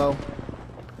guy's low.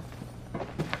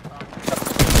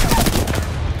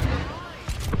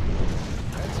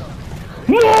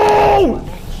 No!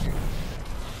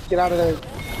 Get out of there.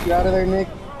 Get out of there, Nick.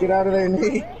 Get out of there,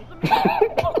 Nick.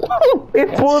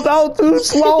 It pulls out too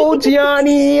slow,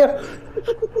 Gianni.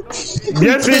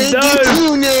 Yes, it does.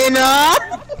 You, Nana.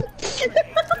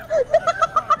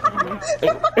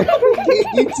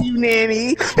 Can't get to you, Nanny.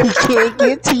 He can't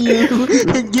get to you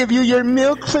and give you your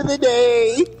milk for the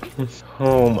day.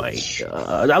 Oh my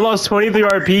god! I lost 23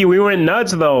 RP. We went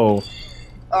nuts though.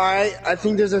 Alright, I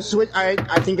think there's a switch. I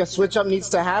think a switch up needs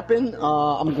to happen.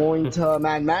 I'm going to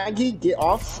Mad Maggie. Get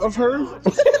off of her.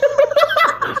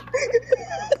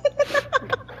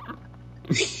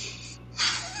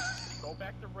 Go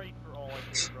back to raid for all I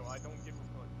do, bro. I don't give a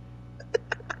fuck.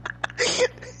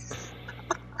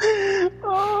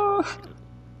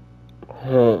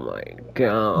 Oh my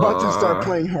god! About to start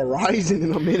playing Horizon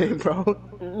in a minute, bro.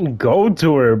 Go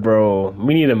to her, bro.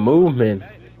 We need a movement.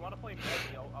 Hey, if you want to play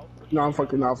Maggie, I'll No, I'm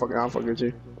fucking with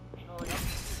you. no, like,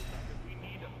 we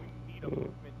need a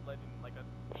movement legend, like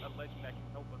a legend that can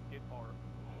help us get far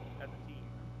as a team.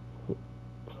 So,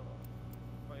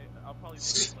 I'll probably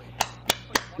play.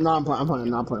 No, I'm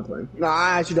playing. No,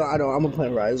 I actually don't. I don't. I'm gonna play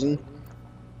Horizon.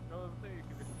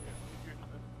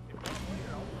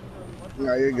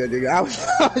 No, you're good. You're good. I was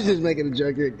just making a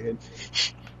joke. You're good.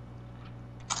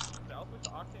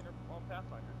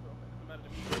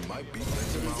 There might be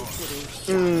things in my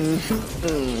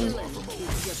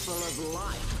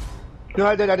No,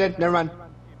 I did. Never mind.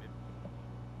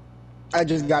 I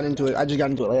just got into it. Like, I guess. You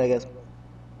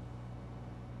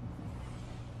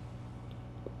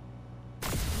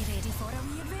ready for a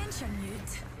wee adventure,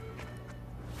 Newt?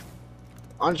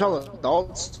 Uncharted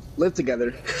adults live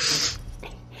together.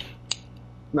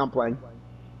 Not playing.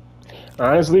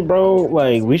 Honestly, bro,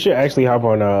 like we should actually hop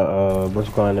on what's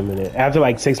it called in a minute. After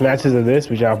like 6 matches of this,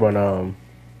 we should hop on You'll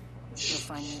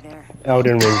find me there.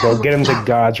 Elden Ring, bro. Get him to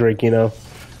Godric, you know.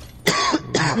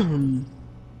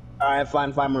 Alright,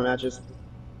 fine. 5 more matches.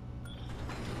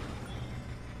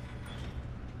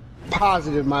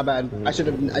 Positive, my bad. I should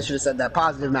have said that.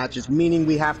 Positive matches, meaning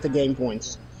we have to gain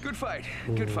points. Good fight.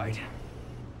 Good fight.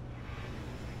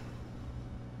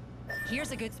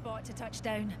 Here's a good spot to touch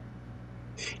down.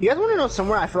 You guys want to know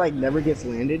somewhere I feel like never gets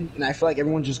landed, and I feel like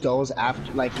everyone just goes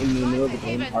after, like in the middle of the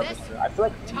game. Harvester. I feel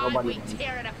like nobody.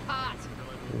 tear it apart.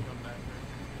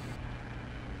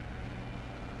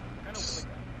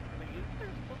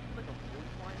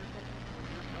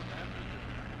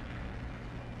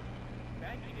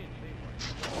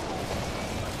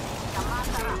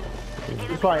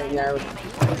 It's probably, yeah.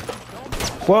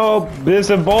 Well, there's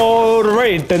a ball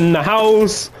right in the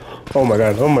house. Oh my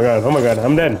god! I'm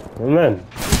dead.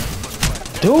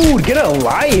 Dude, get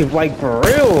alive, like for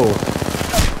real.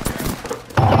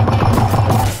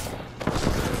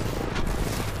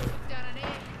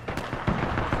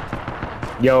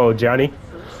 Yo, Johnny.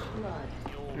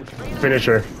 Finish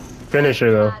her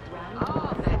though.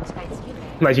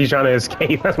 Like she's trying to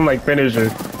escape. I'm like, finish her.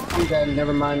 I'm dead.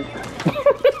 Never mind.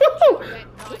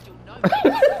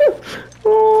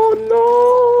 Oh no!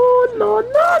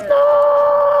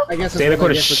 I guess. Stay in the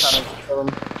corner. Shh.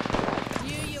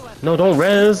 No, don't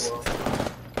res.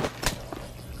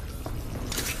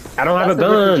 I don't have a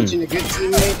gun. A good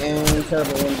teammate and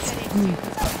terrible wins.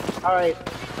 All right.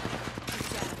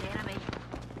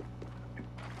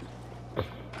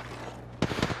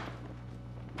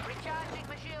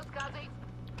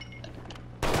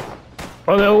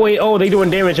 Oh no! Wait! Oh, they doing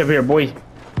damage up here, boy.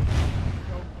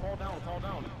 Fall down.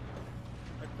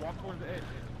 Like, walk towards the edge.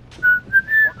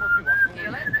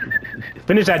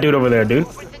 Finish that dude over there, dude.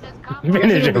 Finish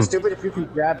It'd be him. stupid if you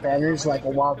could grab banners like a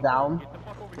while down.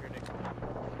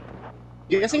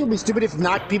 You guys think it would be stupid if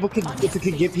if you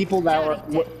could give people that were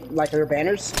like their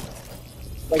banners,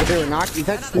 like if they were knocked? Is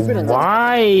that stupid or not?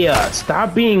 Why?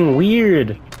 Stop being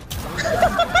weird.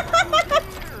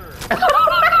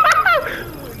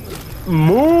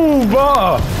 Move!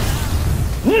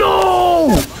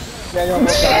 No! Yeah, you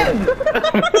almost died.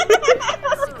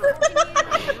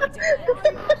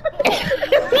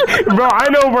 Bro, I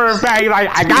know for a fact, like,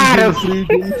 I got him.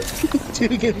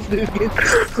 Dugan. We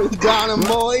got him,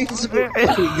 boys. We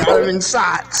got him in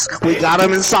shots.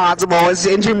 Boys.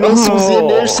 Injured missiles in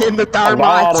there, send the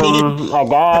thermite team. I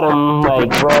got him, like,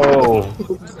 bro.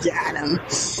 Got him.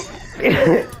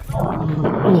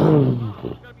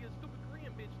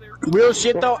 Real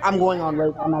shit though, I'm going on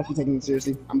Wraith. I'm actually taking it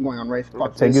seriously. I'm going on Wraith.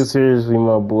 Fuck Take this. it seriously,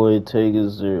 my boy. Take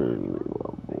it seriously,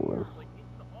 my boy.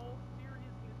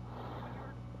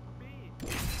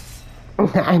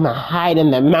 I'm a hide in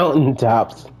the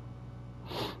mountaintops.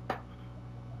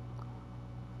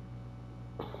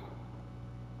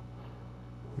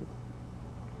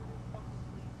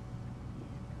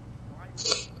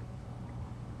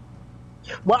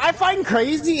 What I find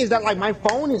crazy is that like my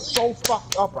phone is so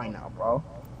fucked up right now, bro.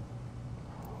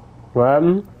 What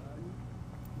happened?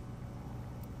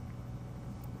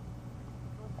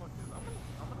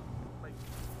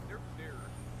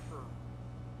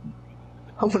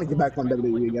 I want to get back on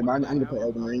WWE again, but I need to play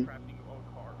Elden Ring.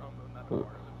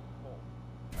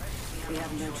 We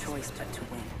have no choice but to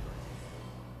win.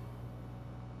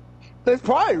 It's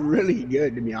probably really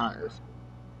good, to be honest.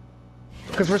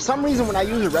 Because for some reason, when I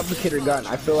use a replicator gun,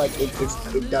 I feel like it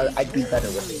does. I do better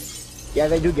with it. Yeah,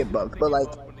 they do get bugged, but like,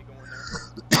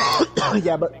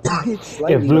 yeah, but it's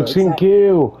slightly. If looks can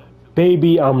kill,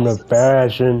 baby, I'm the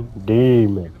fashion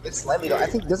demon. It's slightly though. I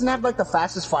think doesn't it have like the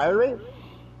fastest fire rate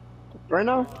right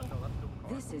now.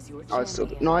 This is your Oh, it's still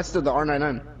champion. no, it's still the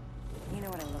R99. You know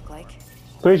what I look like?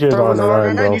 Pretty sure it's So it on was the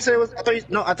line, R99. bro. You said it was. I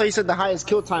thought you said the highest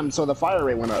kill time, so the fire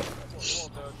rate went up.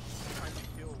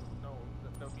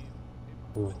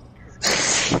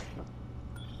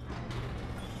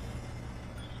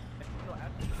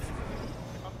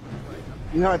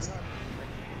 No, it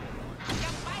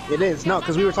is. No,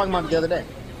 because we were talking about it the other day.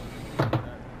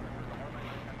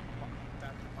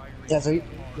 Yeah, so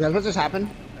that's what just happened.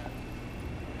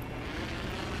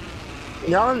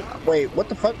 Y'all, wait, what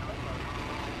the fuck?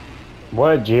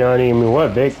 What, Gianni? I mean,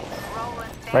 what, Vic?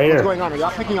 Right What's here. going on? Are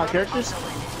y'all picking out characters?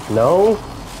 No?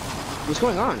 What's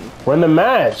going on? We're in the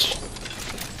match.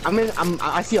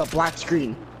 I see a black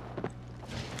screen.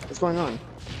 What's going on?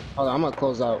 Hold on, I'm gonna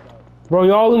close out. Bro,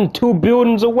 y'all in 2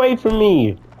 buildings away from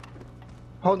me.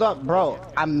 Hold up, bro.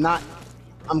 I'm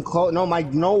close.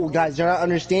 No, guys, you're not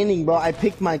understanding, bro. I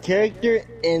picked my character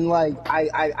and like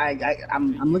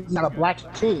I'm looking at a black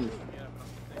screen.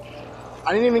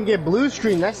 I didn't even get blue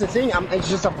screen. That's the thing. It's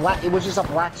just a black. It was just a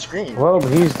black screen. Well,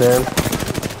 he's dead.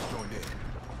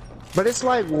 But it's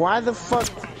like, why the fuck?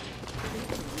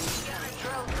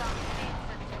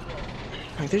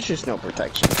 Like, there's just no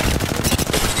protection.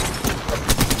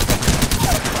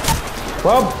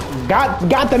 Well,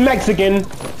 got the Mexican.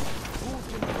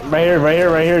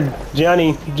 Right here.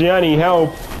 Gianni, help.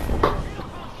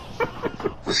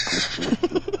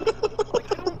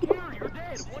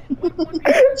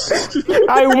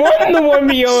 I won the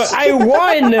 1v1. I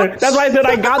won. That's why I said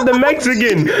I got the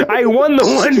Mexican. I won the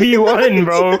 1v1,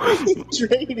 bro.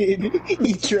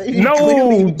 He traded. No,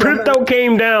 clearly, Crypto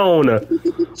came down Oh,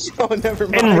 never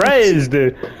mind. and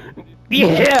rezzed.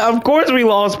 Yeah, of course we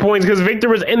lost points because Victor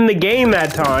was in the game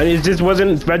that time. It just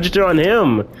wasn't registered on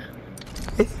him.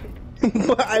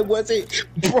 But I wasn't,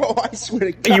 bro. I swear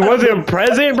to God. You wasn't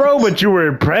present, bro, but you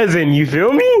were present. You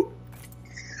feel me?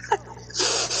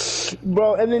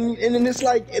 Bro, and then it's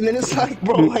like,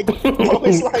 bro, like, bro,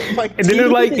 it's like, And then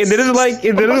it's like,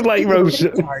 bro.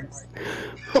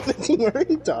 The team are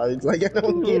retards. Like, I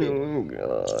don't get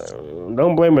it.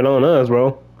 Don't blame it on us,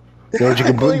 bro. You know what you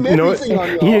can Blame you know what, everything on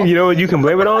y'all. you know what you can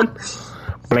blame it on?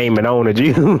 Blame it on the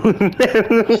Jews.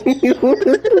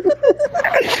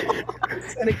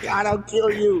 And God, I'll kill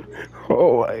you.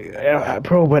 Oh,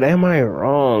 bro, but am I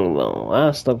wrong though?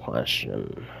 That's the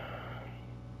question.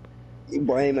 You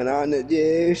blame it on the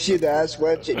dish, that's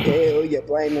what you do. You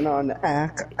blame it on the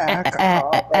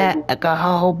alcohol.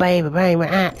 Alcohol, baby, blame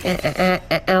it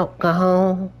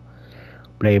alcohol.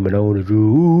 Blame it on the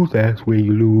Jews, that's where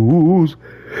you lose.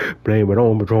 Blame it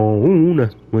on Patron,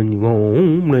 that's when you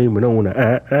go. Blame it on the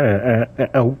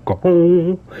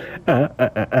alcohol.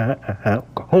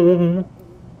 Alcohol.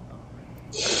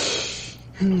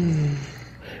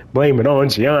 Blame it on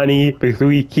Gianni because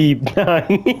we keep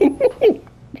dying.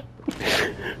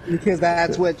 Because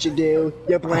that's what you do.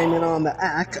 You blame it on the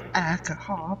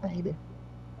alcohol, baby.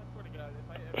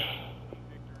 You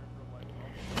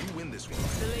win this one.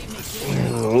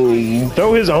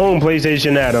 Throw his own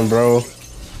PlayStation at him, bro.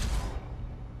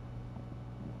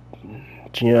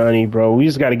 Gianni, bro, we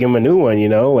just gotta give him a new one, you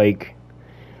know, like.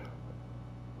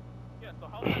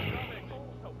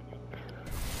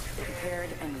 Prepared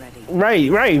and ready.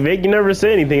 Right, Vic. You never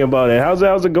say anything about it. How's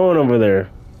it going over there?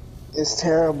 It's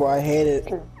terrible. I hate it.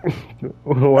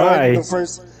 Why?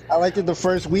 I liked it the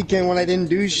first weekend when I didn't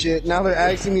do shit. Now they're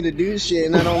asking me to do shit,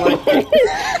 and I don't like it.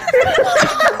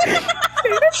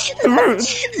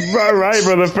 right,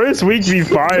 bro. The first week be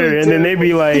fire, and then they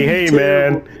be like, "Hey,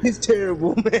 man, It's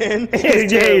terrible, man. hey,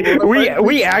 terrible.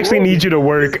 we actually need you to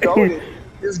work."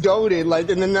 It's goaded. Like,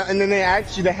 and then they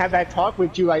ask you to have that talk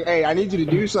with you, like, "Hey, I need you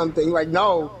to do something." Like,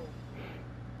 no.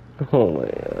 Oh my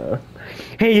god.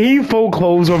 Hey, you full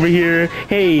clothes over here.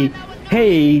 Hey,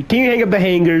 can you hang up the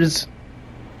hangers?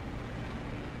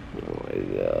 Oh my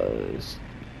gosh.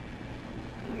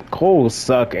 Coals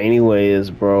suck anyways,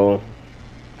 bro.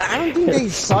 I don't think they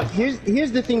suck.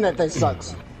 Here's the thing that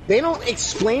sucks. They don't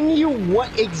explain to you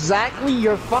what exactly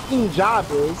your fucking job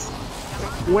is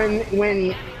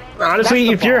when Honestly,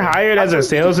 the if you're problem. hired as a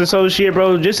sales associate,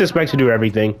 bro, just expect to do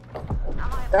everything.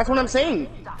 That's what I'm saying.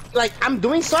 Like, I'm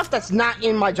doing stuff that's not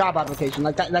in my job application.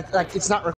 Like that. Like it's not.